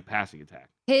dynamic passing attack.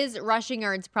 His rushing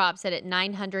yards prop set at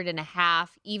 900.5,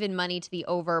 even money to the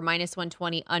over,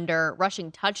 -120 under.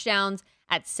 Rushing touchdowns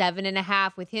at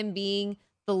 7.5, with him being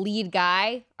the lead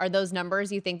guy. Are those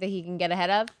numbers you think that he can get ahead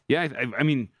of? Yeah, I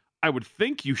mean, I would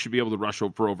think you should be able to rush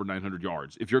for over 900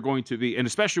 yards if you're going to be, and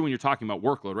especially when you're talking about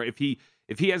workload, right?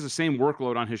 If he has the same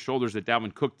workload on his shoulders that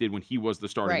Dalvin Cook did when he was the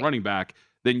starting running back,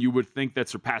 then you would think that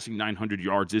surpassing 900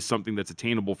 yards is something that's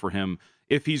attainable for him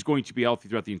if he's going to be healthy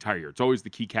throughout the entire year. It's always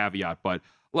the key caveat, but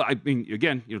well, I mean,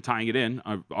 again, tying it in,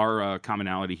 our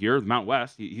commonality here, the Mount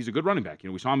West, he's a good running back.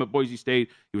 We saw him at Boise State.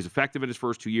 He was effective in his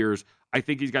first 2 years. I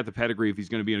think he's got the pedigree if he's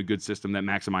going to be in a good system that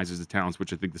maximizes his talents,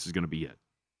 which I think this is going to be it.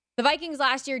 The Vikings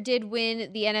last year did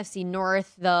win the NFC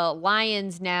North. The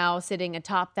Lions now sitting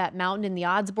atop that mountain in the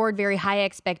odds board. Very high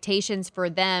expectations for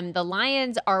them. The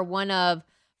Lions are one of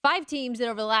 5 teams that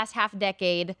over the last half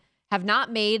decade have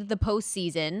not made the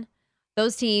postseason.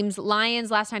 Those teams,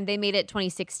 Lions, last time they made it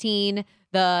 2016.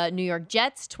 The New York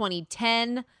Jets,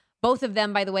 2010. Both of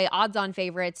them, by the way, odds-on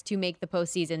favorites to make the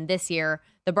postseason this year.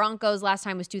 The Broncos, last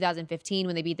time was 2015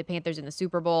 when they beat the Panthers in the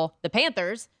Super Bowl. The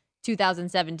Panthers,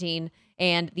 2017.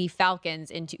 And the Falcons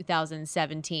in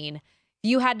 2017. If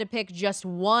you had to pick just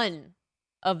one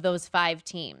of those 5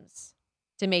 teams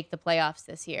to make the playoffs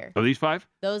this year. Are these 5?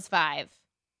 Those 5.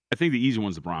 I think the easy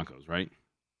one's the Broncos, right?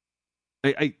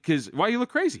 Because why you look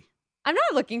crazy? I'm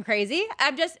not looking crazy.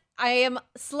 I am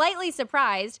slightly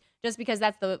surprised just because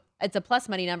it's a plus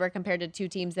money number compared to 2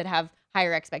 teams that have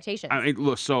higher expectations.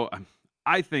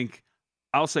 I think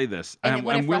I'll say this. And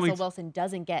what if Russell Wilson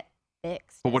doesn't get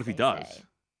fixed? But what if he does?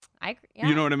 Say?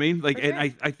 You know what I mean? Sure.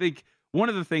 I think one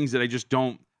of the things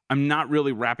that I'm not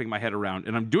really wrapping my head around,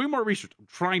 and I'm doing more research, I'm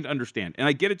trying to understand, and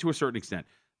I get it to a certain extent.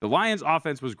 The Lions'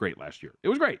 offense was great last year. It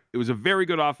was great. It was a very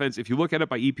good offense. If you look at it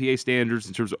by EPA standards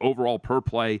in terms of overall per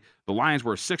play, the Lions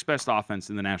were a 6th best offense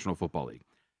in the National Football League.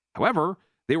 However,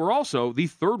 they were also the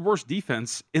 3rd worst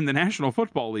defense in the National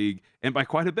Football League, and by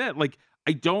quite a bit.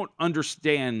 I don't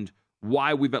understand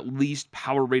why we've at least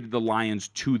power rated the Lions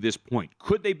to this point.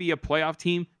 Could they be a playoff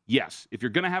team? Yes. If you're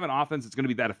going to have an offense that's going to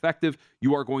be that effective,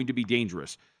 you are going to be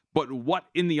dangerous. But what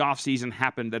in the offseason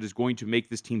happened that is going to make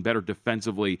this team better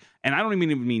defensively? And I don't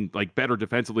even mean better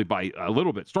defensively by a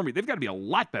little bit. Stormy, they've got to be a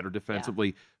lot better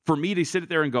defensively for me to sit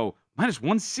there and go,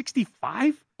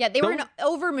 -165? Yeah, they were an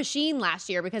over machine last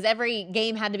year because every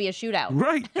game had to be a shootout.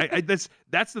 Right.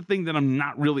 That's the thing that I'm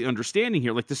not really understanding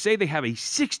here. To say they have a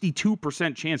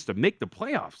 62% chance to make the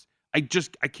playoffs, I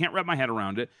can't wrap my head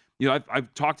around it.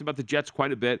 I've talked about the Jets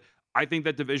quite a bit. I think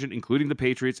that division, including the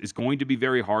Patriots, is going to be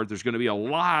very hard. There's going to be a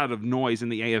lot of noise in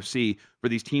the AFC for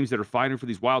these teams that are fighting for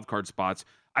these wild card spots.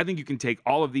 I think you can take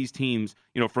all of these teams,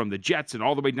 from the Jets and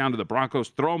all the way down to the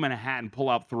Broncos, throw them in a hat and pull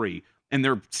out 3. And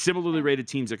they're similarly rated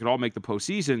teams that could all make the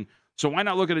postseason. So why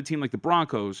not look at a team like the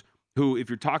Broncos, who, if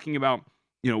you're talking about,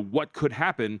 what could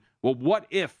happen, well, what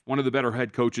if one of the better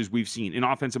head coaches we've seen, and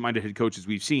offensive-minded head coaches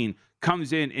we've seen,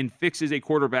 comes in and fixes a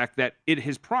quarterback that in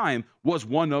his prime was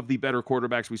one of the better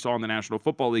quarterbacks we saw in the National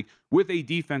Football League with a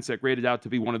defense that graded out to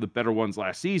be one of the better ones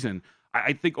last season.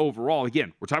 I think overall,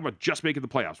 again, we're talking about just making the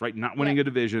playoffs, right? Not winning a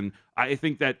division. I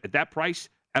think that at that price,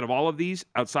 out of all of these,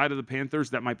 outside of the Panthers,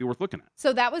 that might be worth looking at.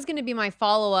 So that was going to be my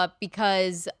follow-up,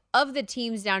 because of the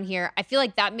teams down here, I feel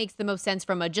like that makes the most sense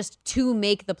from a just to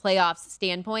make the playoffs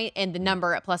standpoint, and the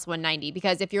number at plus 190.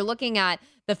 Because if you're looking at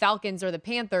the Falcons or the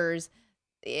Panthers,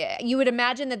 you would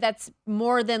imagine that that's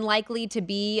more than likely to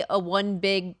be a one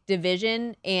big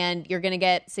division, and you're going to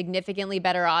get significantly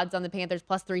better odds on the Panthers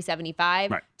plus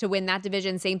 375 to win that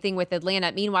division. Same thing with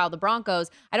Atlanta. Meanwhile, the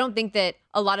Broncos, I don't think that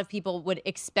a lot of people would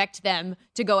expect them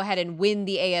to go ahead and win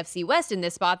the AFC West in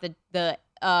this spot. The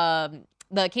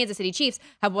Kansas City Chiefs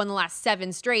have won the last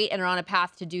 7 straight and are on a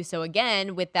path to do so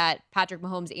again with that Patrick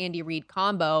Mahomes, Andy Reid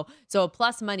combo. So a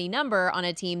plus money number on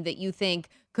a team that you think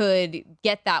could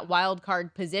get that wild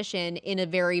card position in a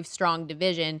very strong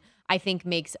division, I think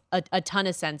makes a ton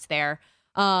of sense there.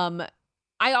 I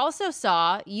also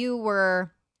saw you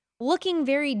were looking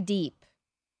very deep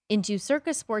into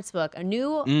Circus Sportsbook,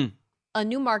 a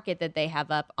new market that they have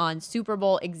up on Super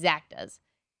Bowl exactas.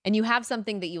 And you have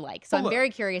something that you like. So I'm very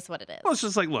curious what it is. Well, it's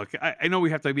just like, look, I know we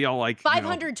have to be all like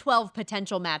 512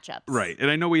 potential matchups. Right.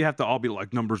 And I know we have to all be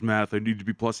like numbers math. I need to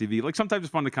be plus EV. Like sometimes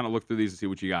it's fun to kind of look through these and see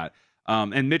what you got.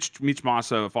 And Mitch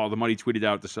Massa, Follow the Money, tweeted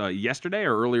out this yesterday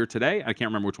or earlier today. I can't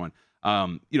remember which one.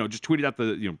 Just tweeted out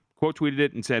quote tweeted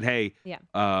it and said, hey,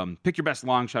 pick your best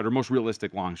long shot or most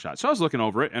realistic long shot. So I was looking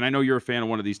over it, and I know you're a fan of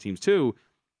one of these teams too.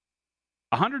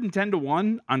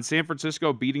 110-1 on San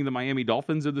Francisco beating the Miami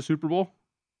Dolphins in the Super Bowl.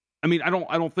 I mean, I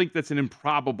don't think that's an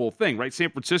improbable thing, right? San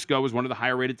Francisco is one of the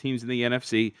higher rated teams in the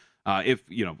NFC.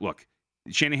 Look,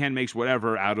 Shanahan makes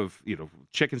whatever out of,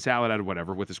 chicken salad out of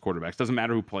whatever with his quarterbacks. Doesn't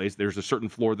matter who plays. There's a certain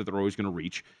floor that they're always going to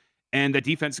reach. And that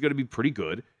defense is going to be pretty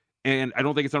good. And I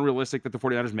don't think it's unrealistic that the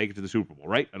 49ers make it to the Super Bowl,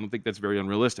 right? I don't think that's very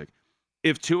unrealistic.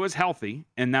 If Tua's healthy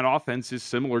and that offense is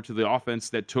similar to the offense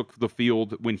that took the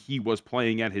field when he was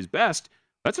playing at his best,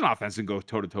 that's an offense that can go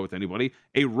toe-to-toe with anybody.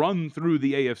 A run through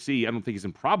the AFC, I don't think is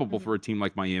improbable for a team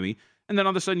like Miami. And then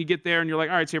all of a sudden you get there and you're like,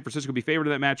 all right, San Francisco will be favored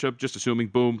in that matchup, just assuming,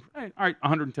 boom. All right,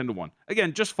 110-1.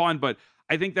 Again, just fun, but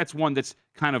I think that's one that's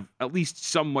kind of at least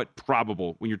somewhat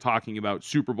probable when you're talking about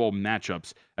Super Bowl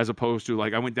matchups, as opposed to,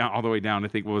 like, I went down all the way down, I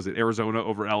think, what was it, Arizona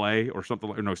over LA or something,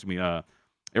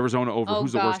 Arizona over,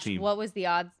 who's the worst team? What was the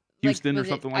odds? Houston or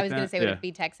something like that? I was going to say, would it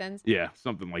be Texans? Yeah,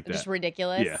 something like that. Just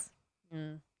ridiculous?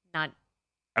 Yeah.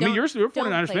 You're a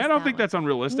 49ers fan. I don't think that's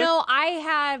unrealistic. No, I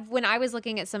have, when I was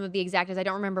looking at some of the exactas, I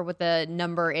don't remember what the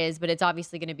number is, but it's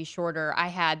obviously going to be shorter. I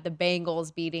had the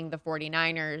Bengals beating the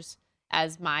 49ers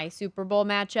as my Super Bowl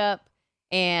matchup.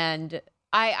 And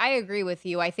I agree with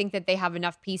you. I think that they have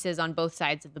enough pieces on both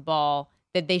sides of the ball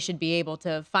that they should be able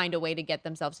to find a way to get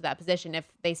themselves to that position if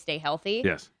they stay healthy.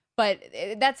 Yes. But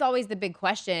that's always the big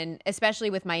question, especially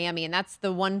with Miami. And that's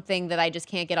the one thing that I just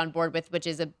can't get on board with, which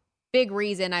is a big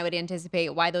reason I would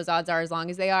anticipate why those odds are as long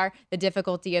as they are. The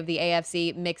difficulty of the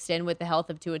AFC mixed in with the health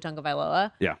of Tua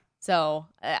Tagovailoa. Yeah. So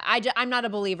I'm not a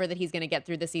believer that he's going to get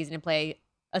through the season and play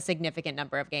a significant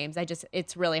number of games.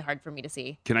 It's really hard for me to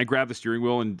see. Can I grab the steering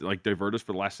wheel and divert us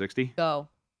for the last 60? Go.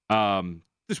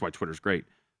 This is why Twitter's great.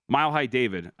 Mile High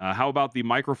David, how about the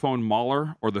microphone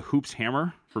mauler or the hoops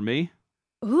hammer for me?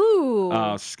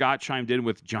 Ooh. Scott chimed in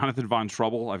with Jonathan Von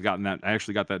Trouble. I've gotten that. I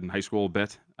actually got that in high school a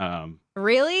bit.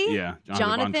 Really? Yeah.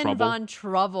 Jonathan Von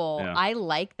Trouble. Yeah. I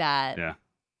like that. Yeah.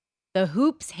 The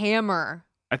hoops hammer.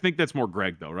 I think that's more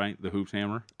Greg though, right? The hoops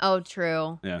hammer. Oh,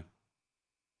 true. Yeah.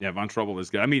 Yeah, Von Trouble is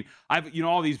good. I mean,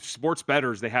 all these sports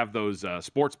bettors, they have those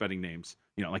sports betting names,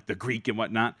 like the Greek and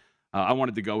whatnot. I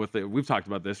wanted to go with it. We've talked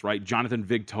about this, right? Jonathan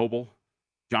Vig Tobel,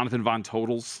 Jonathan Von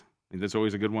Totals. I think that's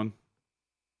always a good one.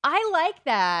 I like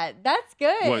that. That's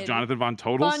good. What, Jonathan Von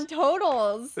Totals? Von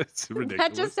Totals. That's ridiculous.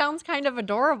 That just sounds kind of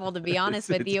adorable, to be honest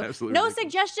with you. No ridiculous.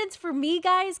 suggestions for me,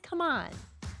 guys? Come on.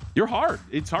 You're hard.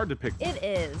 It's hard to pick. It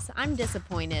is. I'm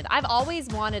disappointed. I've always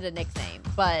wanted a nickname,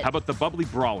 but... How about the Bubbly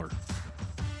Brawler?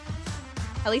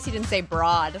 At least you didn't say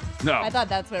broad. No. I thought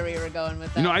that's where we were going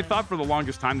with that. I thought for the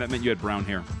longest time that meant you had brown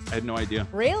hair. I had no idea.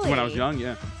 Really? When I was young,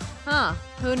 yeah. Huh.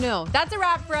 Who knew? That's a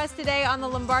wrap for us today on the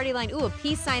Lombardi line. Ooh, a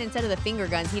peace sign instead of the finger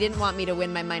guns. He didn't want me to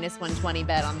win my minus 120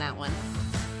 bet on that one.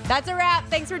 That's a wrap.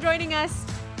 Thanks for joining us.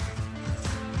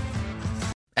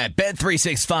 At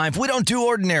Bet365, we don't do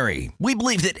ordinary. We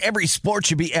believe that every sport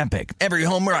should be epic. Every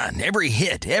home run, every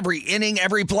hit, every inning,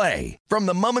 every play. From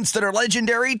the moments that are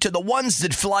legendary to the ones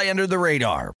that fly under the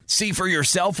radar. See for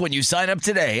yourself when you sign up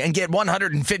today and get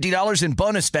 $150 in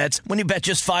bonus bets when you bet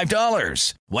just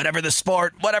 $5. Whatever the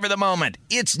sport, whatever the moment,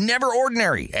 it's never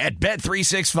ordinary at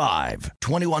Bet365.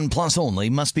 21 plus only.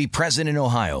 Must be present in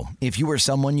Ohio. If you or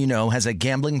someone you know has a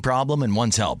gambling problem and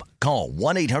wants help, call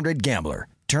 1-800-GAMBLER.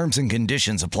 Terms and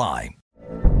conditions apply.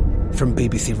 From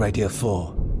BBC Radio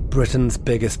 4, Britain's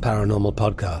biggest paranormal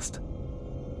podcast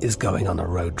is going on a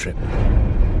road trip.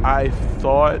 I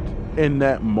thought in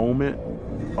that moment,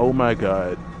 oh my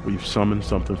God, we've summoned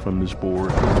something from this board.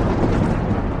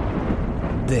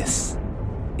 This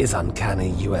is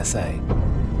Uncanny USA.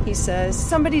 He says,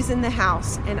 somebody's in the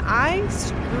house, and I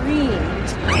screamed.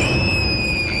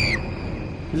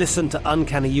 Listen to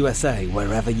Uncanny USA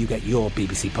wherever you get your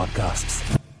BBC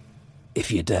podcasts, if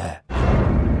you dare.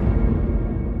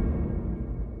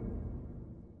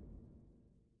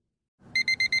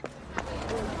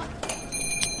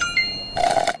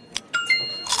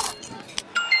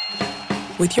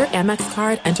 With your Amex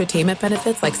card, entertainment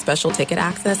benefits like special ticket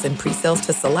access and pre-sales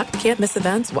to select can't-miss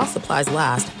events while supplies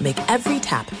last make every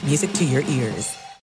tap music to your ears.